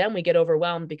 So then we get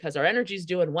overwhelmed because our energy is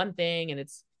doing one thing and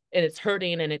it's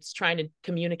hurting and it's trying to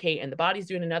communicate, and the body's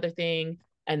doing another thing.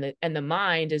 And the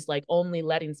mind is like only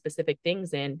letting specific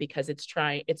things in because it's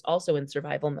also in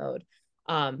survival mode.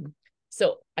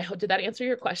 So I hope, did that answer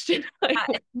your question? As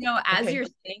Okay. you're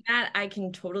saying that, I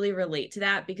can totally relate to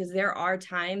that, because there are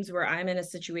times where I'm in a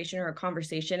situation or a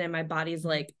conversation and my body's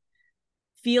like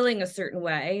feeling a certain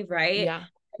way, right? Yeah.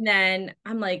 And then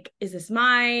I'm like, is this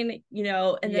mine? And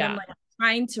then I'm Yeah. like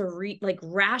trying to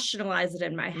rationalize it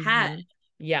in my head.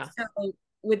 Yeah. So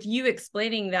with you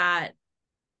explaining that,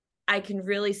 I can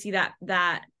really see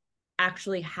that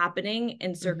actually happening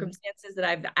in circumstances that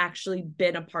I've actually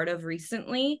been a part of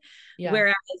recently. Yeah.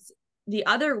 Whereas the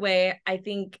other way, I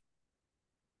think,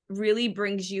 really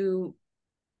brings you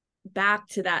back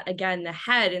to that, again, the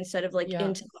head, instead of like Yeah.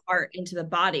 into the heart, into the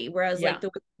body. Whereas Yeah. like the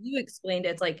way you explained it,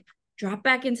 it's like drop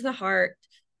back into the heart,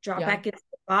 drop Yeah. back into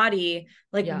the body.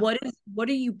 Like Yeah. what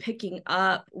are you picking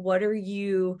up? What are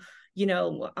you,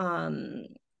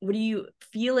 what are you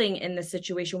feeling in the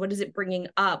situation? What is it bringing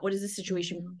up? What is the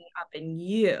situation bringing up in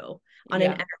you on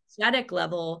an Yeah. energetic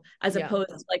level, as Yeah. opposed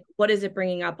to like, what is it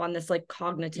bringing up on this like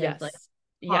cognitive, like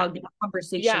Yes. Yeah.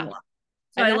 conversation Yeah. level? So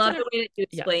And I that's love what the way that you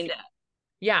yes. explained it.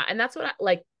 Yeah. And that's what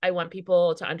I want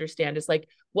people to understand is like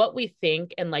what we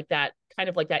think, and like that kind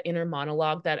of like that inner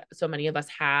monologue that so many of us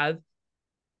have.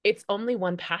 It's only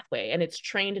one pathway and it's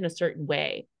trained in a certain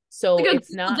way. So Like a it's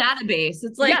Google not, database.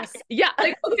 It's yes. Yeah.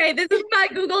 like, okay, this is my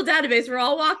Google database. We're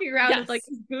all walking around with like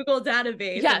Yes. this Google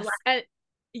database of Yes. And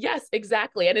yes,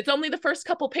 exactly. And it's only the first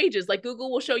couple pages. Like Google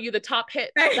will show you the top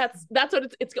hits. right? That's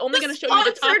what it's only The going to show you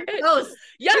the top sponsored hits. posts, the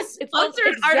Yes, it's only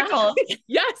sponsored articles. exactly.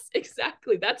 Yes,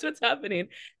 exactly. That's what's happening.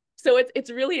 So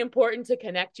it's really important to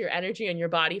connect your energy and your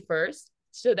body first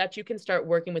so that you can start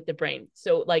working with the brain.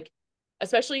 So like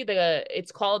especially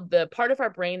it's called the part of our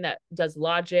brain that does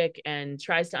logic and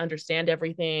tries to understand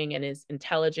everything and is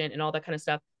intelligent and all that kind of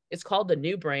stuff. It's called the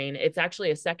new brain. It's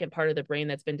actually a second part of the brain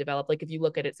that's been developed, like if you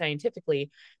look at it scientifically.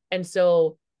 And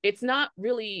so it's not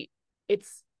really,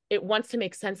 it wants to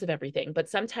make sense of everything, but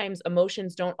sometimes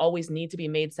emotions don't always need to be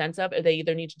made sense of. They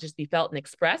either need to just be felt and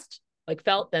expressed, like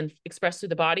felt, then expressed through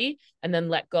the body, and then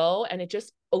let go. And it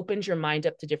just opens your mind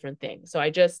up to different things. So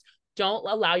I just don't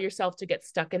allow yourself to get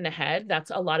stuck in the head.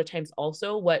 That's a lot of times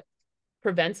also what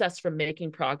prevents us from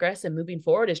making progress and moving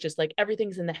forward, is just like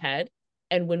everything's in the head.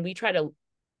 And when we try to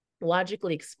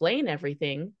logically explain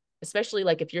everything, especially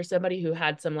like if you're somebody who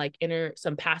had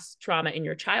some past trauma in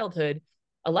your childhood,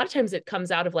 a lot of times it comes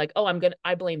out of like, oh,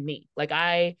 I blame me. Like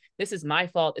this is my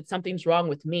fault. Something's wrong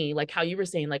with me. Like how you were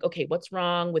saying, like, okay, what's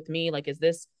wrong with me? Like, is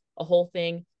this a whole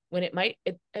thing? When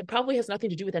it probably has nothing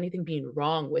to do with anything being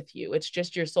wrong with you. It's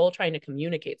just your soul trying to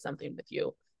communicate something with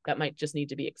you that might just need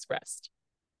to be expressed.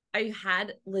 I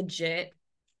had legit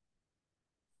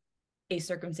a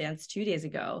circumstance 2 days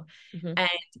ago, and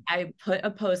I put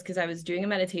a post because I was doing a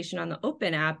meditation on the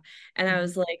Open app, and I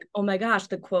was like, oh my gosh,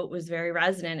 the quote was very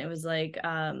resonant. It was like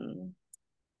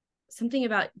something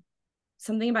about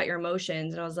your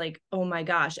emotions, and I was like, oh my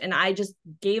gosh. And I just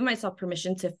gave myself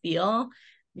permission to feel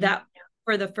that.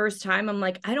 For the first time, I'm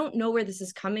like, I don't know where this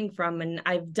is coming from, and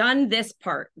I've done this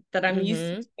part that I'm used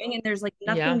to doing, and there's like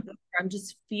nothing there. I'm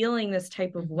just feeling this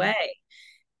type of way,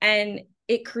 and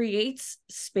it creates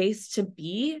space to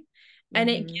be,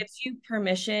 and it gives you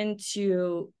permission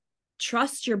to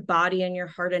trust your body and your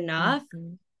heart enough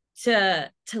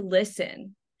to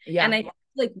listen. Yeah. And I feel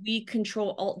like we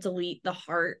control alt delete the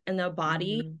heart and the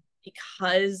body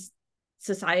because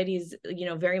society's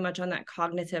very much on that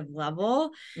cognitive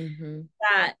level,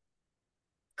 that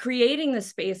creating the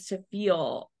space to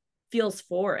feel feels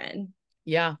foreign.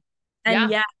 Yeah. And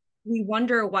yet we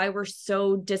wonder why we're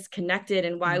so disconnected,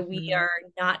 and why we are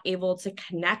not able to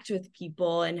connect with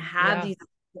people and have these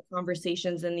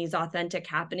conversations and these authentic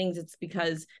happenings. It's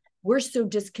because we're so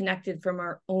disconnected from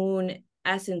our own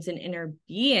essence and inner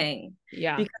being.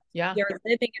 Because we're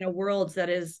living in a world that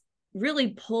is really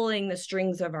pulling the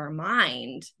strings of our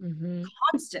mind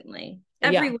constantly,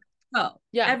 everywhere you go,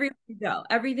 everywhere you go,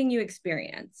 everything you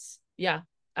experience. Yeah,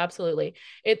 absolutely.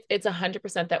 It's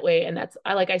 100% that way. And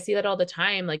I see that all the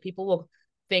time. Like people will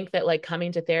think that like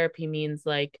coming to therapy means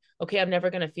like, okay, I'm never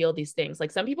going to feel these things.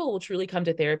 Like some people will truly come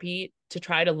to therapy to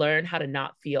try to learn how to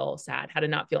not feel sad, how to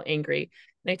not feel angry.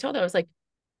 And I told them, I was like,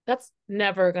 that's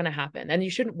never going to happen. And you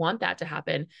shouldn't want that to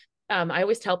happen. I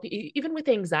always tell people, even with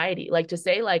anxiety, like to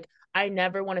say like, I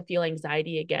never want to feel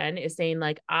anxiety again is saying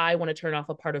like, I want to turn off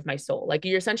a part of my soul. Like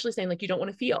you're essentially saying like, you don't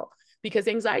want to feel, because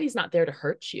anxiety is not there to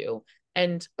hurt you.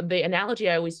 And the analogy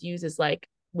I always use is like,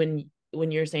 when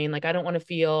you're saying like, I don't want to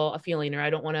feel a feeling, or I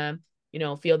don't want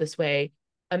to, feel this way.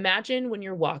 Imagine when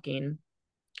you're walking,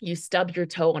 you stub your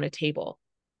toe on a table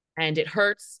and it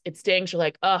hurts, it stings. You're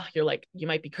like, oh, you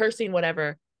might be cursing,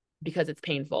 whatever, because it's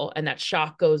painful. And that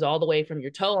shock goes all the way from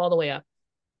your toe all the way up.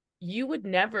 You would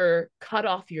never cut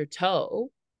off your toe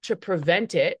to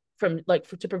prevent it from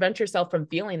to prevent yourself from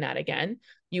feeling that again,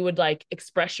 you would like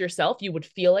express yourself, you would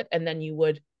feel it, and then you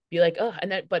would be like, oh,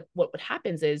 and then, but what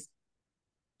happens is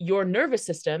your nervous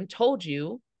system told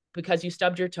you, because you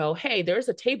stubbed your toe, hey, there's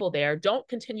a table there, don't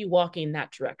continue walking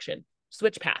that direction,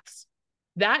 switch paths.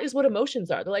 That is what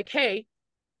emotions are. They're like, hey,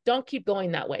 don't keep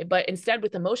going that way. But instead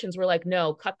with emotions, we're like,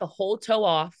 no, cut the whole toe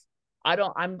off.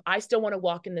 I still want to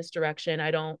walk in this direction.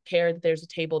 I don't care that there's a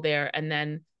table there. And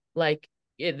then like,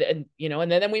 and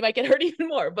then we might get hurt even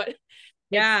more. But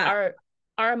yeah,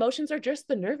 our emotions are just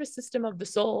the nervous system of the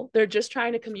soul. They're just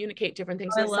trying to communicate different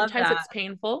things. I So love sometimes that. it's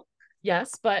painful.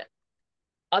 Yes. But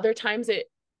other times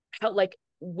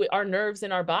our nerves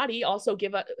in our body also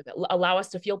allow us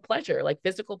to feel pleasure, like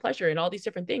physical pleasure and all these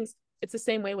different things. It's the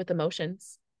same way with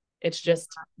emotions. It's just,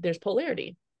 there's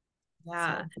polarity.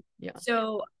 Yeah. So, yeah.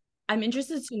 So I'm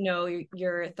interested to know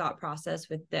your thought process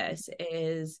with this.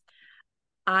 Is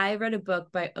I read a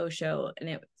book by Osho and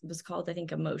it was called, I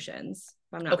think, Emotions,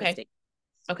 if I'm not mistaken.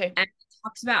 Okay. And it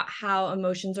talks about how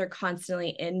emotions are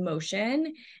constantly in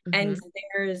motion. And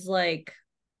there's like,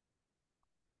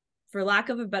 for lack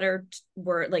of a better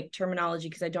word, like terminology,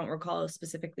 because I don't recall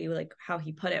specifically like how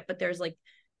he put it, but there's like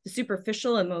the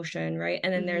superficial emotion, right?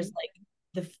 And then there's like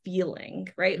the feeling,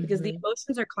 right? Because the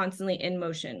emotions are constantly in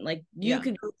motion. Like you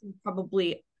could go through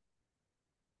probably,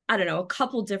 I don't know, a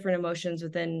couple different emotions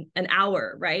within an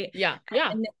hour, right? Yeah.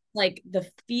 And like the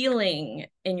feeling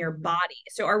in your body.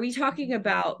 So are we talking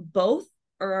about both,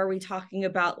 or are we talking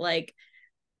about like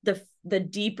the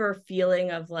deeper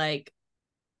feeling of like,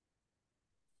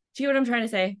 do you know what I'm trying to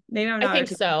say? Maybe I'm not. I think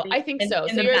so.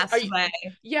 In the best way.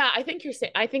 Yeah, I think you're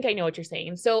saying, I think I know what you're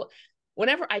saying. So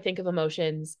whenever I think of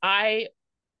emotions, I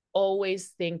always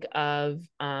think of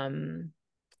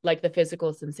like the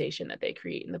physical sensation that they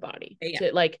create in the body.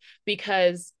 To like,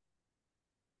 because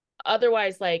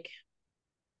otherwise, like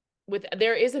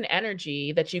there is an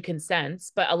energy that you can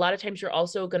sense, but a lot of times you're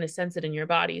also going to sense it in your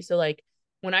body. So like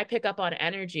when I pick up on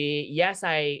energy, yes,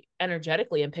 I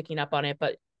energetically am picking up on it,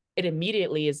 but it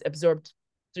immediately is absorbed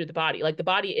through the body. Like the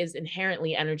body is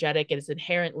inherently energetic. It is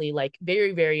inherently like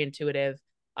very, very intuitive.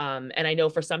 And I know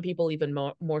for some people even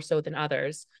more so than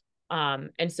others.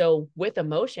 And so with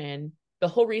emotion, the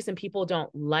whole reason people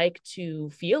don't like to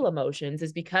feel emotions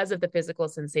is because of the physical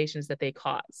sensations that they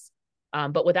cause.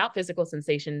 But without physical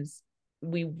sensations,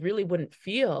 we really wouldn't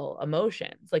feel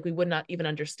emotions. Like we would not even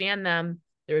understand them.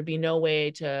 There would be no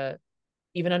way to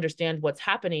even understand what's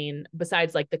happening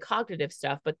besides like the cognitive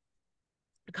stuff. But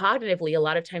cognitively, a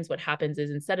lot of times what happens is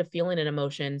instead of feeling in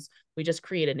emotions, we just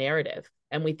create a narrative.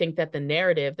 And we think that the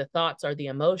narrative, the thoughts are the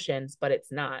emotions, but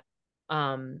it's not.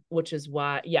 Which is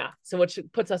why, so which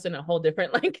puts us in a whole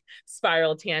different like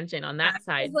spiral tangent on that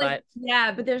side. Like,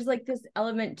 but there's like this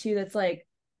element too that's like,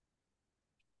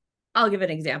 I'll give an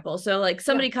example. So like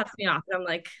somebody cuts me off and I'm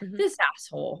like, this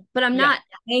asshole, but I'm not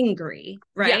angry,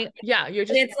 right? You're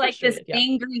just, it's like this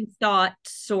angry thought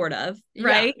sort of,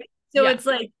 right? So it's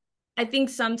like, I think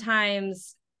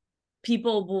sometimes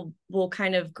people will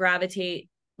kind of gravitate,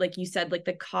 like you said, like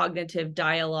the cognitive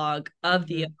dialogue of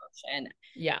the emotion.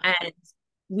 And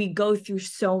we go through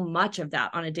so much of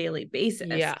that on a daily basis.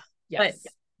 But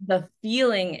the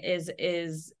feeling is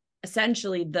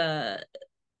essentially the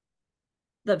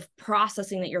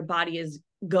processing that your body is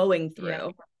going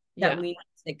through that we need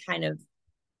to kind of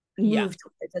move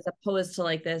towards, as opposed to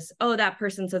like this, oh, that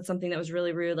person said something that was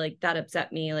really rude, like that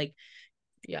upset me, like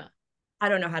I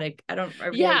don't know how to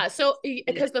so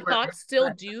because the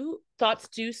thoughts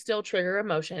do still trigger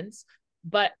emotions,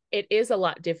 but it is a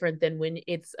lot different than when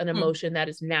it's an emotion that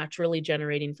is naturally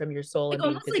generating from your soul, like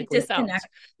and being physically like felt.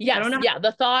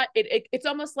 The thought, it's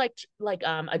almost like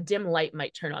a dim light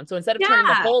might turn on. So instead of turning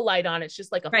the whole light on, it's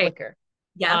just like a flicker.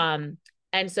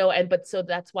 So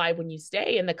that's why when you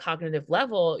stay in the cognitive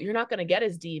level, you're not going to get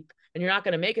as deep and you're not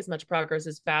going to make as much progress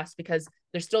as fast, because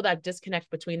there's still that disconnect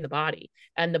between the body,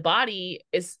 and the body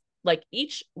is like,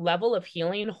 each level of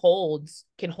healing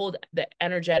can hold the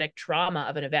energetic trauma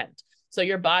of an event. So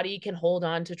your body can hold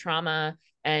on to trauma,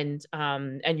 and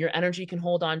your energy can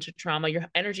hold on to trauma. Your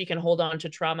energy can hold on to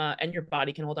trauma, and your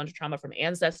body can hold on to trauma from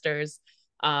ancestors,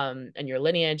 and your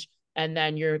lineage. And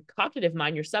then your cognitive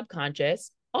mind, your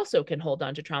subconscious, also can hold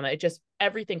on to trauma. It just,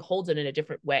 everything holds it in a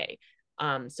different way.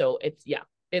 So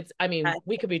I mean,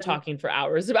 we could be talking for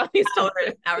hours about these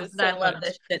hours. I love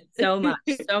this shit so much,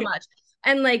 so much.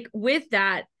 And like with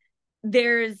that,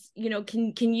 there's,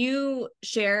 can you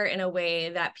share in a way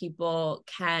that people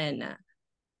can,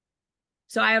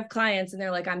 so I have clients and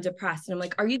they're like, I'm depressed. And I'm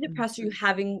like, are you depressed? Are you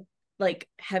having like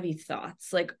heavy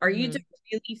thoughts? Like, are you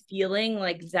really feeling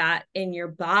like that in your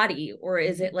body? Or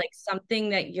is it like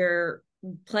something that you're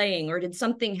playing, or did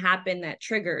something happen that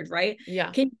triggered, right?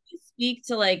 Yeah. Can you speak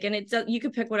to like, and it's, you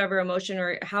could pick whatever emotion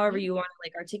or however you want to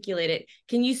like articulate it.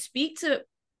 Can you speak to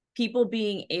people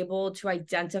being able to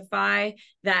identify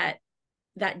that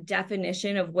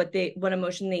definition of what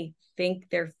emotion they think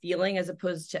they're feeling as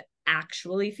opposed to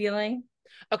actually feeling?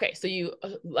 Okay. So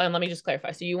let me just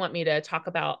clarify. So you want me to talk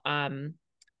about,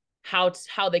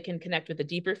 how they can connect with the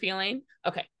deeper feeling?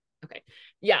 Okay.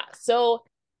 Yeah. So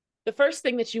the first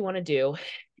thing that you want to do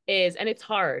is, and it's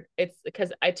hard. It's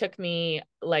because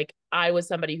I was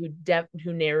somebody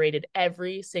who narrated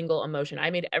every single emotion.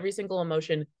 I made every single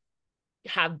emotion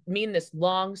mean this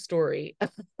long story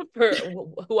for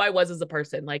who I was as a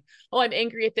person. Like, oh, I'm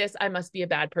angry at this, I must be a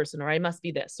bad person, or I must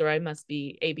be this, or I must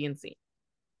be A, B, and C.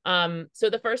 So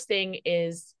the first thing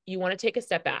is you want to take a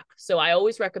step back. So I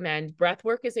always recommend breath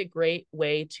work is a great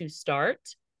way to start,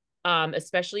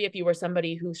 especially if you are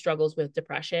somebody who struggles with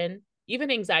depression,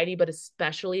 even anxiety, but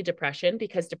especially depression,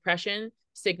 because depression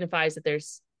signifies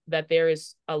that there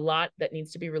is a lot that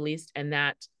needs to be released, and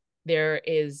that there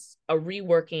is a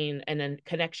reworking and a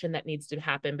connection that needs to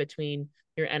happen between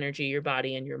your energy, your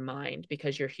body, and your mind,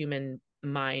 because your human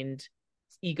mind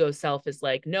ego self is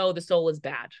like, no, the soul is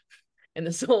bad and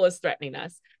the soul is threatening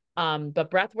us.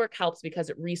 But breath work helps because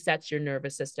it resets your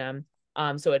nervous system.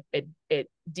 So it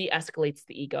de-escalates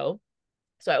the ego.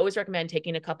 So I always recommend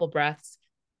taking a couple breaths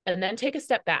and then take a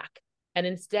step back. And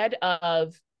instead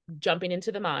of jumping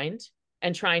into the mind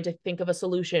and trying to think of a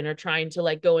solution, or trying to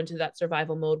like go into that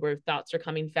survival mode where thoughts are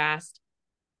coming fast,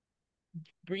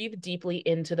 breathe deeply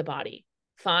into the body.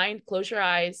 Close your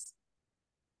eyes,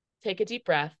 take a deep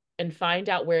breath, and find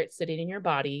out where it's sitting in your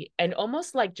body, and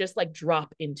almost like just like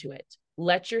drop into it.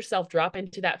 Let yourself drop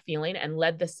into that feeling, and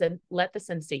let the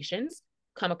sensations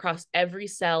come across every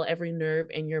cell, every nerve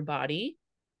in your body.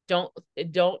 Don't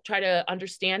try to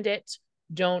understand it.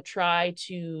 Don't try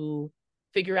to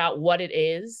figure out what it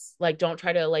is. Like, don't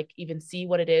try to like even see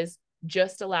what it is.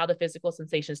 Just allow the physical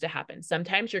sensations to happen.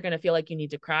 Sometimes you're going to feel like you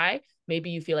need to cry. Maybe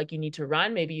you feel like you need to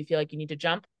run. Maybe you feel like you need to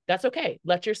jump. That's okay.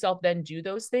 Let yourself then do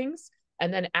those things.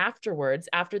 And then afterwards,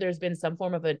 after there's been some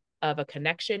form of a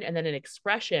connection and then an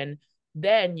expression,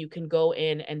 then you can go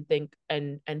in and think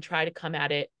and try to come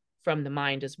at it from the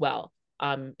mind as well.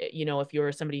 If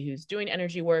you're somebody who's doing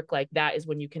energy work, like that is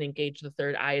when you can engage the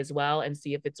third eye as well and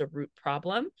see if it's a root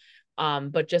problem.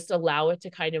 But just allow it to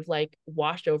kind of like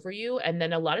wash over you. And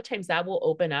then a lot of times that will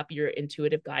open up your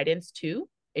intuitive guidance too,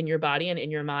 in your body and in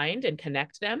your mind, and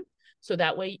connect them. So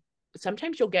that way,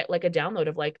 sometimes you'll get like a download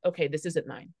of like, okay, this isn't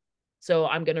mine, so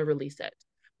I'm going to release it.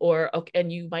 Or, okay,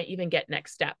 and you might even get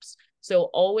next steps. So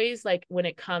always, like when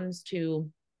it comes to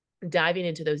diving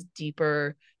into those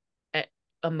deeper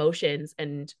emotions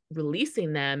and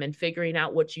releasing them and figuring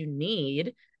out what you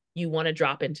need, you want to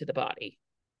drop into the body.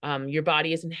 Your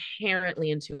body is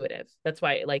inherently intuitive. That's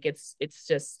why, like, it's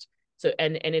just so,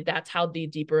 that's how the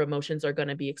deeper emotions are going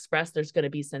to be expressed. There's going to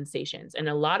be sensations, and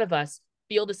a lot of us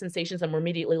feel the sensations and we're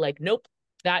immediately like, nope,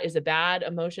 that is a bad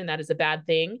emotion, that is a bad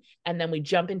thing. And then we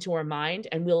jump into our mind,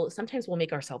 and sometimes we'll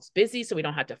make ourselves busy so we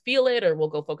don't have to feel it, or we'll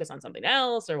go focus on something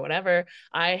else or whatever.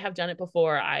 I have done it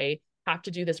before. I have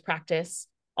to do this practice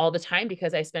all the time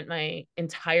because I spent my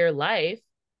entire life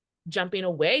jumping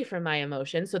away from my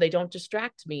emotions so they don't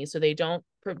distract me, so they don't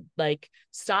like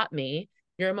stop me.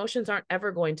 Your emotions aren't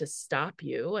ever going to stop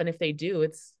you, and if they do,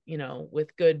 it's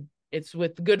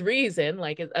with good reason,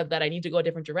 like that I need to go a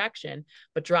different direction.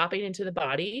 But dropping into the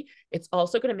body, it's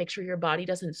also going to make sure your body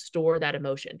doesn't store that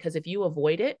emotion, because if you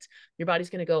avoid it, your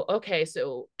body's going to go, okay,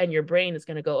 so, and your brain is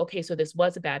going to go, okay, so this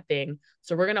was a bad thing,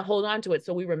 so we're going to hold on to it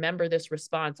so we remember this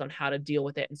response on how to deal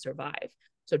with it and survive.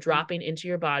 So dropping into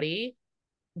your body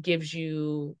gives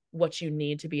you what you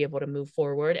need to be able to move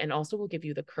forward, and also will give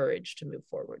you the courage to move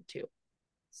forward too.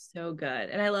 So good.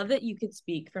 And I love that you could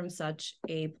speak from such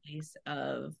a place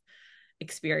of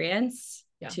experience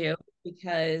too,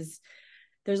 because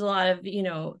there's a lot of,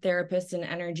 therapists and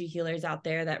energy healers out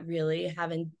there that really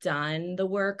haven't done the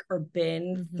work or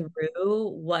been through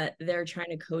what they're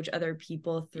trying to coach other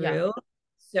people through. Yeah.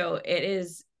 So it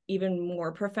is even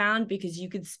more profound because you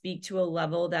could speak to a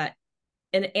level that,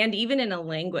 and even in a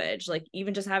language, like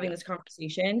even just having this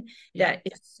conversation that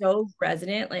is so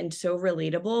resonant and so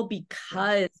relatable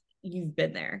because you've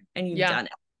been there and you've done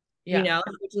it.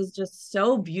 Which is just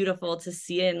so beautiful to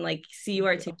see, and like see you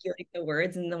articulate the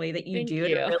words in the way that you do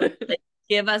to really like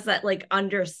give us that like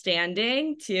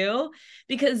understanding too,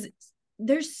 because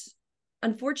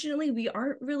unfortunately we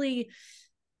aren't really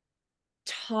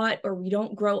taught, or we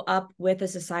don't grow up with a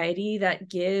society that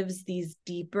gives these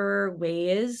deeper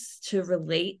ways to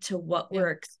relate to what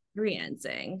we're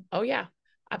experiencing. Oh yeah,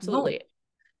 absolutely.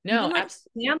 No, Even like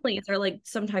families are like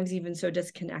sometimes even so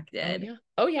disconnected.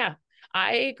 Oh yeah.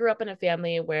 I grew up in a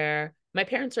family where my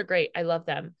parents are great. I love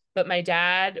them. But my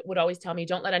dad would always tell me,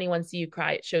 don't let anyone see you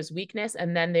cry. It shows weakness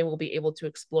and then they will be able to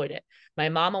exploit it. My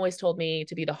mom always told me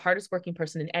to be the hardest working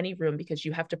person in any room because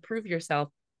you have to prove yourself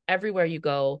everywhere you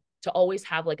go, to always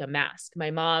have like a mask.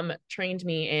 My mom trained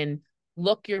me in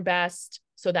look your best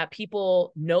so that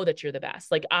people know that you're the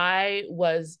best. Like I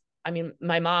mean,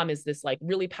 my mom is this like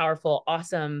really powerful,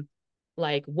 awesome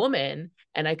like woman,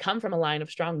 and I come from a line of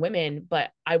strong women, but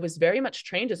I was very much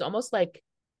trained as almost like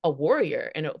a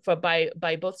warrior, and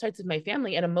by both sides of my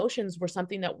family. And emotions were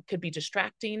something that could be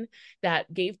distracting,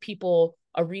 that gave people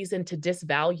a reason to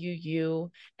disvalue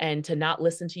you and to not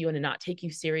listen to you and to not take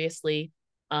you seriously.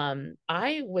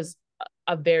 I was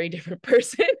a very different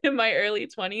person in my early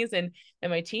 20s and in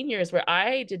my teen years, where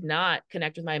I did not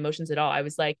connect with my emotions at all. I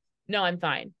was like, no, I'm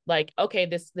fine. Like, okay,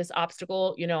 this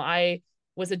obstacle, I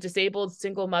was a disabled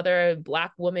single mother,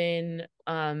 Black woman,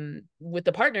 with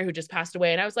a partner who just passed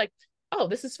away. And I was like, oh,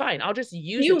 this is fine. I'll just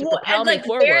use it to propel me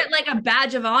forward. Wear it like a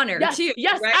badge of honor too.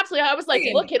 Yes, right? absolutely. I was like,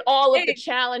 look at all of the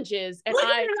challenges, and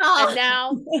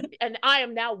I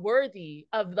am now worthy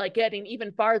of like getting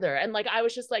even farther. And like I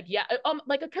was just like, yeah,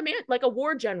 like a command, like a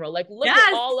war general. Like look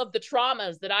at all of the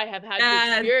traumas that I have had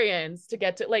to experience to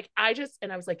get to like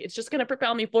and I was like, it's just gonna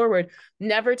propel me forward.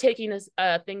 Never taking a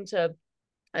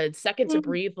second to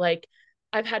breathe. Like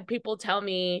I've had people tell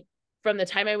me from the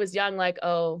time I was young, like,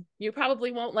 oh, you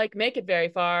probably won't like make it very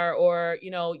far, or,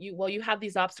 you have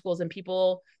these obstacles and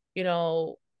people,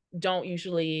 don't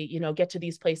usually, get to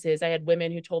these places. I had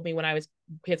women who told me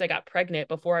because I got pregnant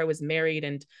before I was married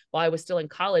and while I was still in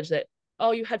college that,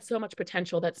 oh, you had so much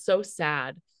potential. That's so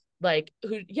sad. Like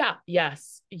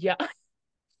yes. Yeah.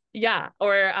 Yeah.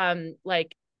 Or,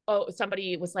 like, oh,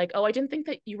 somebody was like, oh, I didn't think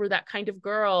that you were that kind of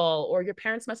girl, or your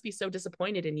parents must be so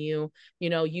disappointed in you.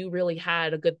 You really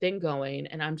had a good thing going.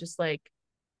 And I'm just like,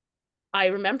 I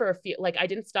remember like I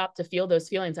didn't stop to feel those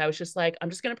feelings. I was just like, I'm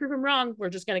just going to prove them wrong. We're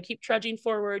just going to keep trudging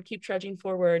forward, keep trudging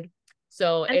forward.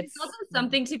 So and it's also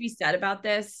something to be said about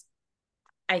this,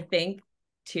 I think,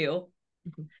 too,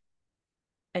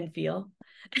 and feel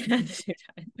at the same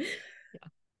time. Yeah.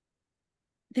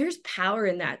 There's power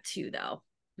in that too, though.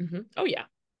 Oh yeah.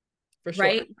 For sure.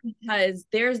 Right? Because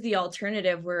there's the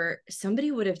alternative where somebody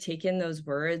would have taken those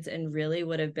words and really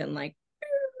would have been like,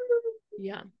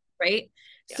 yeah. Right.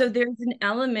 Yeah. So there's an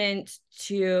element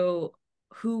to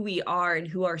who we are and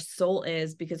who our soul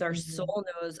is, because our soul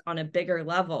knows on a bigger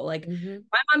level. Like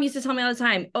my mom used to tell me all the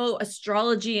time, oh,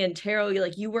 astrology and tarot,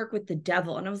 you work with the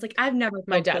devil. And I was like, I've never felt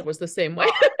my dad was the same way.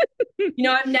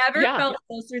 I've never felt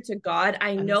closer to God.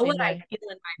 I know what I feel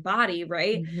in my body,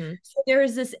 right? So there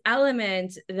is this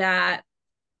element that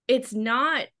it's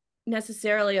not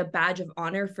necessarily a badge of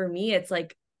honor for me. It's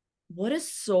like, what a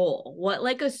soul,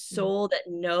 like a soul that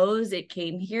knows it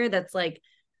came here. That's like,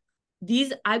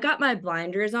 I've got my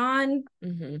blinders on,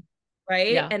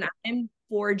 right? Yeah. And I'm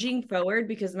forging forward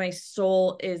because my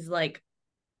soul's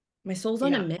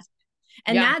on a mission.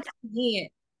 And that to me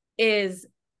is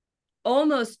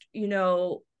almost,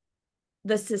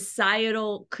 the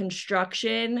societal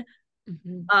construction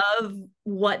of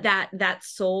what that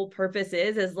soul purpose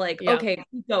is like, okay,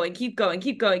 keep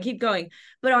going.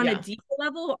 But on a deeper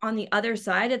level, on the other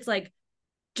side, it's like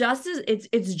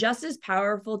it's just as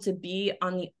powerful to be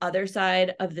on the other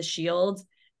side of the shield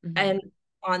and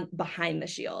on behind the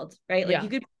shield, right? Like you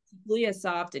could be equally as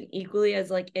soft and equally as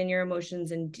like in your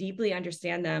emotions and deeply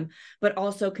understand them, but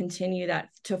also continue that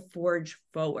to forge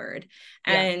forward.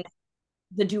 And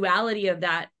the duality of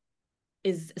that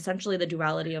is essentially the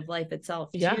duality of life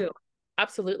itself too.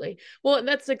 Absolutely. Well,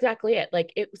 that's exactly it.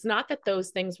 Like, it's not that those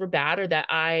things were bad or that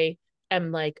I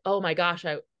am like, oh my gosh,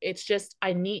 it's just,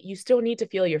 you still need to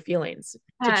feel your feelings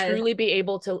to truly be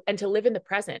able to, and to live in the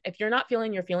present. If you're not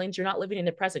feeling your feelings, you're not living in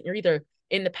the present. You're either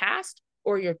in the past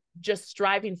or you're just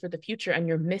striving for the future and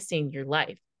you're missing your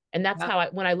life. And that's how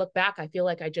when I look back, I feel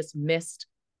like I just missed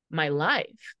my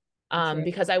life.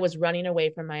 Because I was running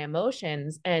away from my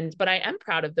emotions. But I am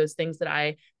proud of those things that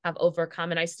I have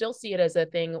overcome. And I still see it as a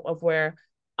thing of where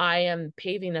I am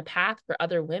paving a path for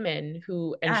other women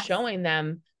and showing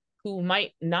them who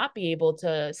might not be able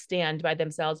to stand by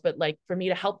themselves, but like for me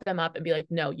to help them up and be like,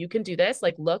 no, you can do this.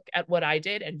 Like, look at what I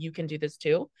did and you can do this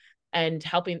too. And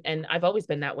helping. And I've always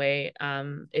been that way.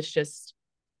 It's just,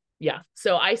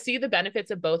 So I see the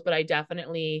benefits of both, but I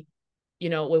definitely,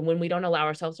 when we don't allow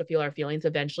ourselves to feel our feelings,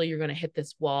 eventually you're going to hit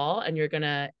this wall and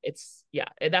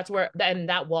that's where, and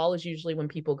that wall is usually when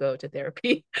people go to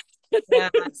therapy.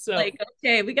 So like,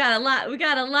 okay, we got a lot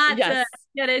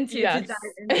get into to Yes. dive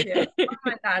into. Oh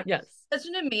my God. Yes. Such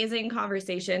an amazing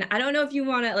conversation. I don't know if you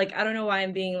want to like, I don't know why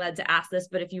I'm being led to ask this,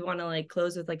 but if you want to like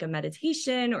close with like a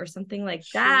meditation or something like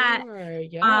that. Sure.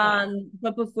 Yeah.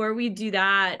 But before we do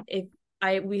that, if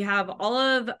we have all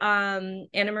of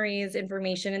Anna Marie's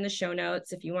information in the show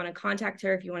notes. If you want to contact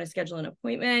her, if you want to schedule an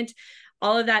appointment,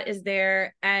 all of that is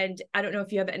there. And I don't know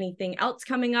if you have anything else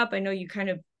coming up. I know you kind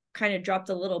of dropped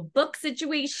a little book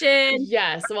situation.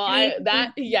 Yes. Well,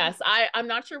 I'm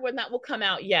not sure when that will come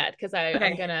out yet because I'm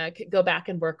Okay. gonna go back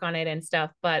and work on it and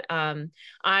stuff. But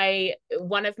I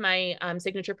one of my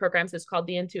signature programs is called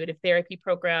the Intuitive Therapy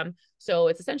Program. So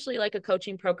it's essentially like a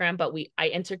coaching program, but I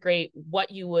integrate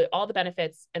all the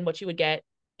benefits and what you would get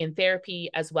in therapy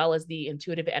as well as the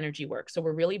intuitive energy work. So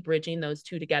we're really bridging those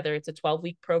two together. It's a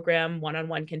 12-week program,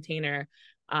 one-on-one container.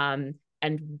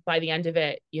 And by the end of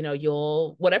it,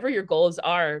 whatever your goals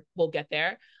are, we'll get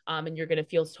there. And you're going to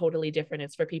feel totally different.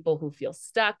 It's for people who feel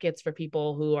stuck. It's for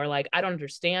people who are like, I don't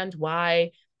understand why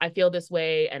I feel this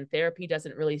way. And therapy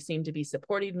doesn't really seem to be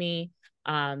supporting me.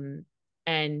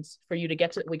 And for you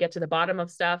to we get to the bottom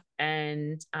of stuff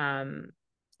and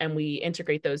we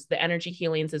integrate the energy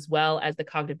healings as well as the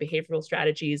cognitive behavioral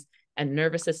strategies and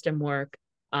nervous system work.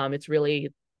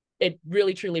 It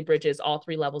really truly bridges all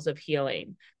three levels of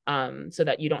healing, so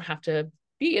that you don't have to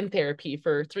be in therapy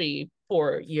for 3-4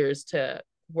 years to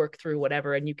work through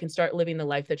whatever, and you can start living the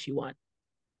life that you want.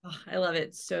 Oh, I love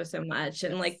it so much.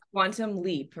 And like quantum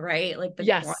leap, right? Like the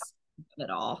yes, quantum of it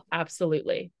all.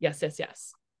 absolutely. Yes.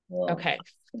 Cool. Okay.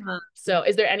 So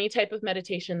is there any type of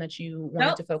meditation that you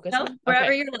wanted to focus on?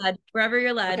 Wherever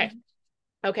you're led.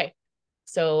 Okay.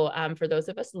 So for those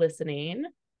of us listening,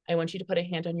 I want you to put a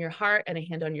hand on your heart and a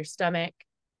hand on your stomach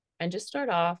and just start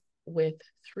off with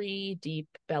 3 deep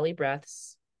belly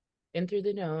breaths in through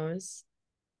the nose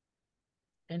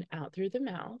and out through the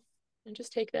mouth, and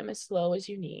just take them as slow as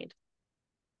you need.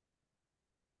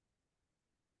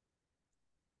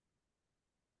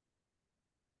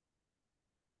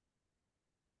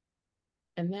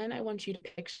 And then I want you to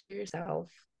picture yourself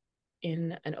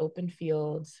in an open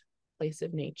field, place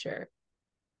of nature.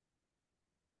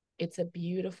 It's a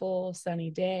beautiful sunny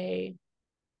day.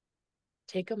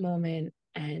 Take a moment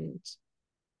and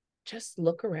just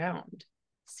look around.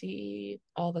 See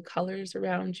all the colors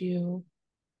around you.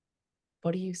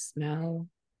 What do you smell?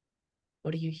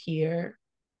 What do you hear?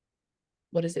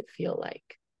 What does it feel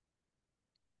like?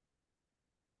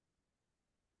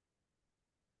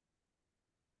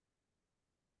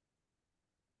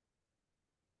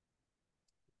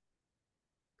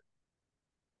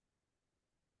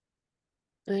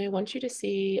 And I want you to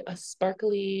see a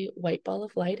sparkly white ball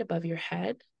of light above your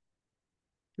head.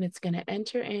 And it's going to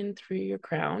enter in through your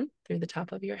crown, through the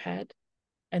top of your head.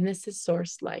 And this is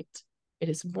source light. It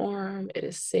is warm, it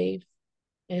is safe,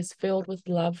 it is filled with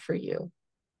love for you.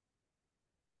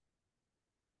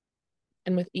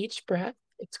 And with each breath,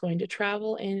 it's going to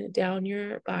travel in down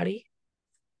your body,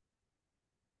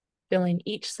 filling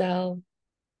each cell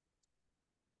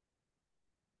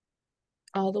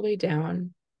all the way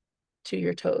down to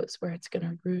your toes, where it's going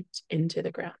to root into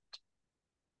the ground.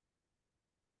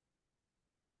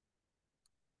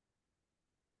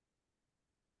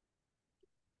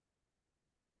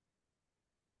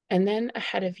 And then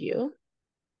ahead of you,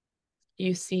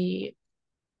 you see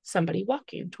somebody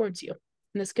walking towards you.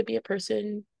 And this could be a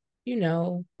person you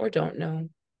know or don't know.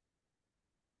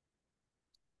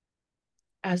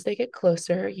 As they get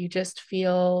closer, you just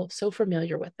feel so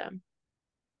familiar with them.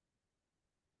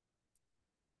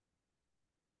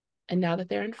 And now that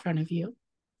they're in front of you,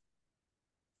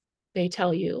 they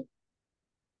tell you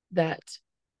that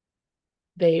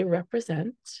they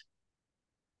represent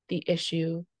the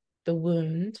issue, the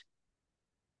wound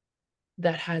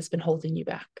that has been holding you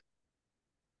back.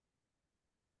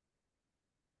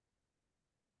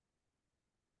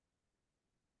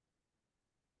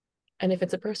 And if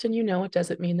it's a person you know, it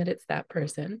doesn't mean that it's that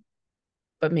person,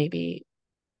 but maybe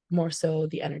more so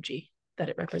the energy that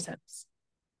it represents.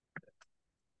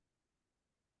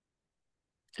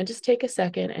 And just take a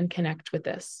second and connect with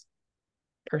this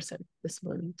person, this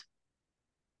wound,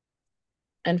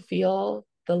 and feel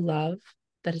the love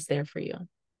that is there for you.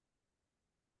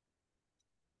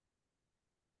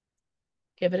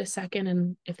 Give it a second,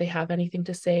 and if they have anything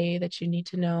to say that you need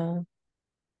to know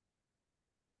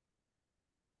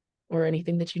or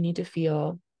anything that you need to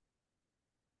feel,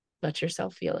 let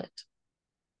yourself feel it.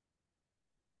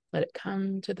 Let it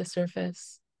come to the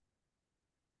surface.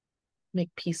 Make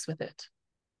peace with it.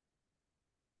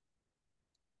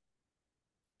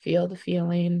 Feel the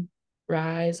feeling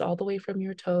rise all the way from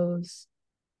your toes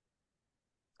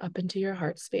up into your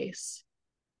heart space.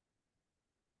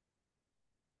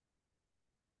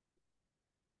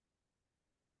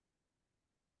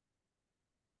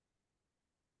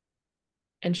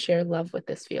 and share love with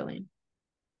this feeling.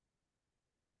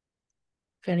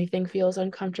 If anything feels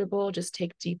uncomfortable, just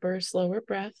take deeper, slower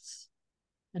breaths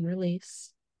and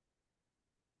release.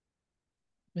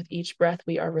 With each breath,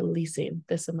 we are releasing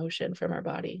this emotion from our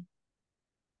body.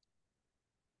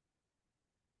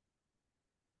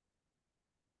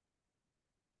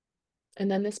 And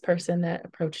then this person that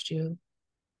approached you,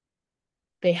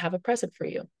 they have a present for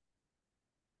you.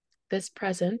 This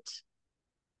present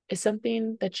is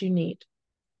something that you need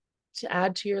to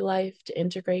add to your life, to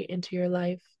integrate into your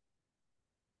life,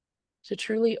 to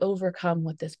truly overcome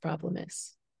what this problem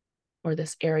is, or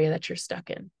this area that you're stuck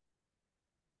in.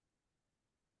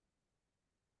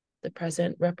 The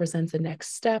present represents the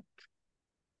next step.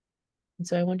 And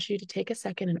so I want you to take a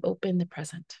second and open the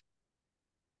present.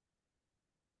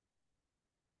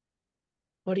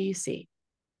 What do you see?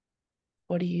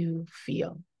 What do you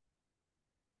feel?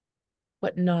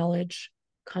 What knowledge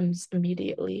comes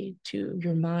immediately to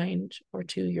your mind or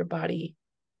to your body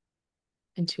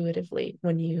intuitively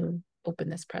when you open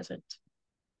this present?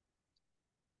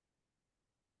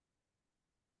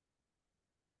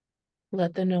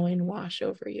 Let the knowing wash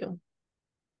over you.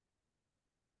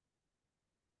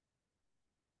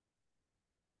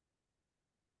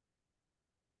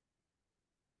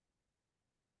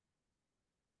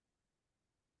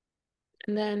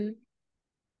 And then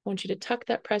I want you to tuck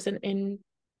that present into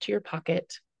your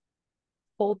pocket,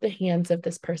 hold the hands of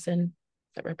this person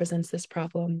that represents this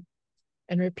problem,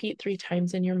 and repeat 3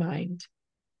 times in your mind.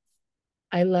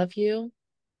 I love you.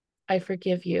 I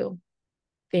forgive you.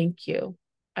 Thank you.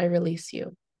 I release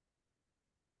you.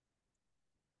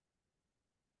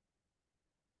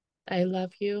 I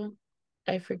love you.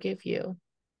 I forgive you.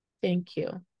 Thank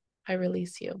you. I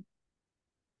release you.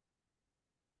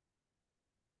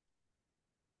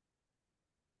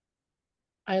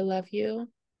 I love you.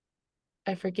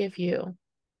 I forgive you.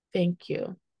 Thank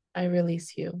you. I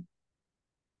release you.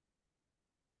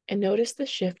 And notice the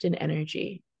shift in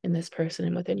energy in this person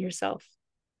and within yourself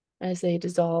as they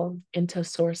dissolve into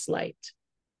source light.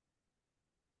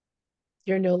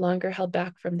 You're no longer held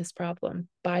back from this problem,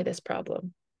 by this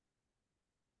problem.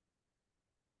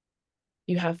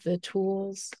 You have the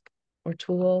tools or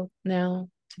tool now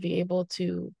to be able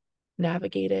to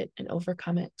navigate it and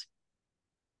overcome it.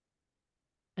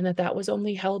 And that was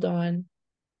only held on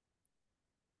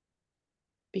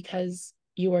because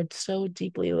you are so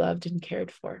deeply loved and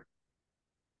cared for.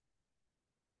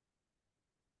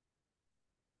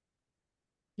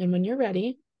 And when you're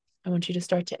ready, I want you to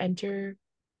start to enter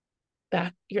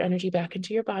back your energy back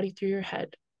into your body through your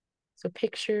head. So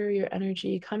picture your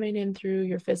energy coming in through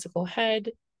your physical head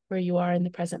where you are in the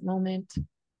present moment.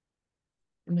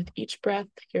 And with each breath,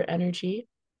 your energy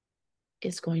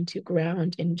is going to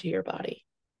ground into your body.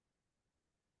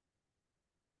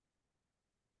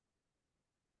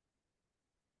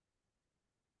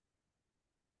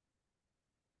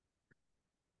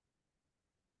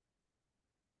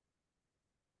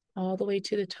 All the way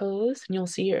to the toes, and you'll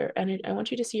see your energy. I want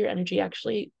you to see your energy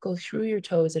actually go through your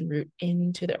toes and root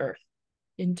into the earth,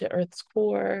 into Earth's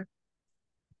core,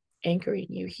 anchoring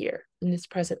you here in this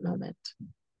present moment.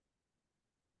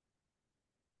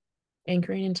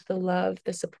 Anchoring into the love,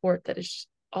 the support that is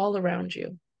all around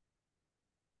you.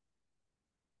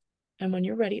 And when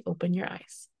you're ready, open your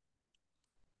eyes.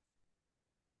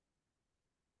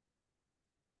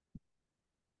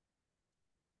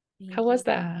 How was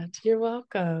that? You're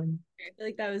welcome. I feel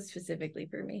like that was specifically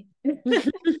for me. And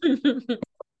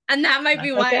that might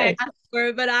be why I asked for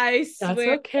it, but I swear.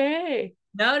 That's okay.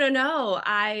 No.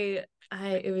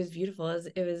 It was beautiful.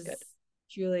 It was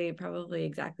truly probably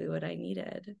exactly what I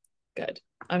needed. Good.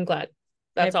 I'm glad.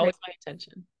 That's always my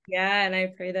intention. Yeah. And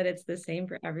I pray that it's the same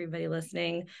for everybody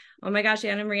listening. Oh my gosh,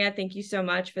 Anna Maria, thank you so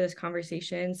much for this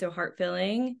conversation. So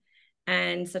heart-filling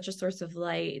and such a source of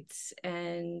light.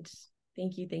 And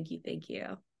thank you.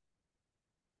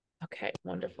 Okay,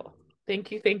 wonderful.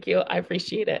 Thank you. I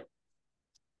appreciate it.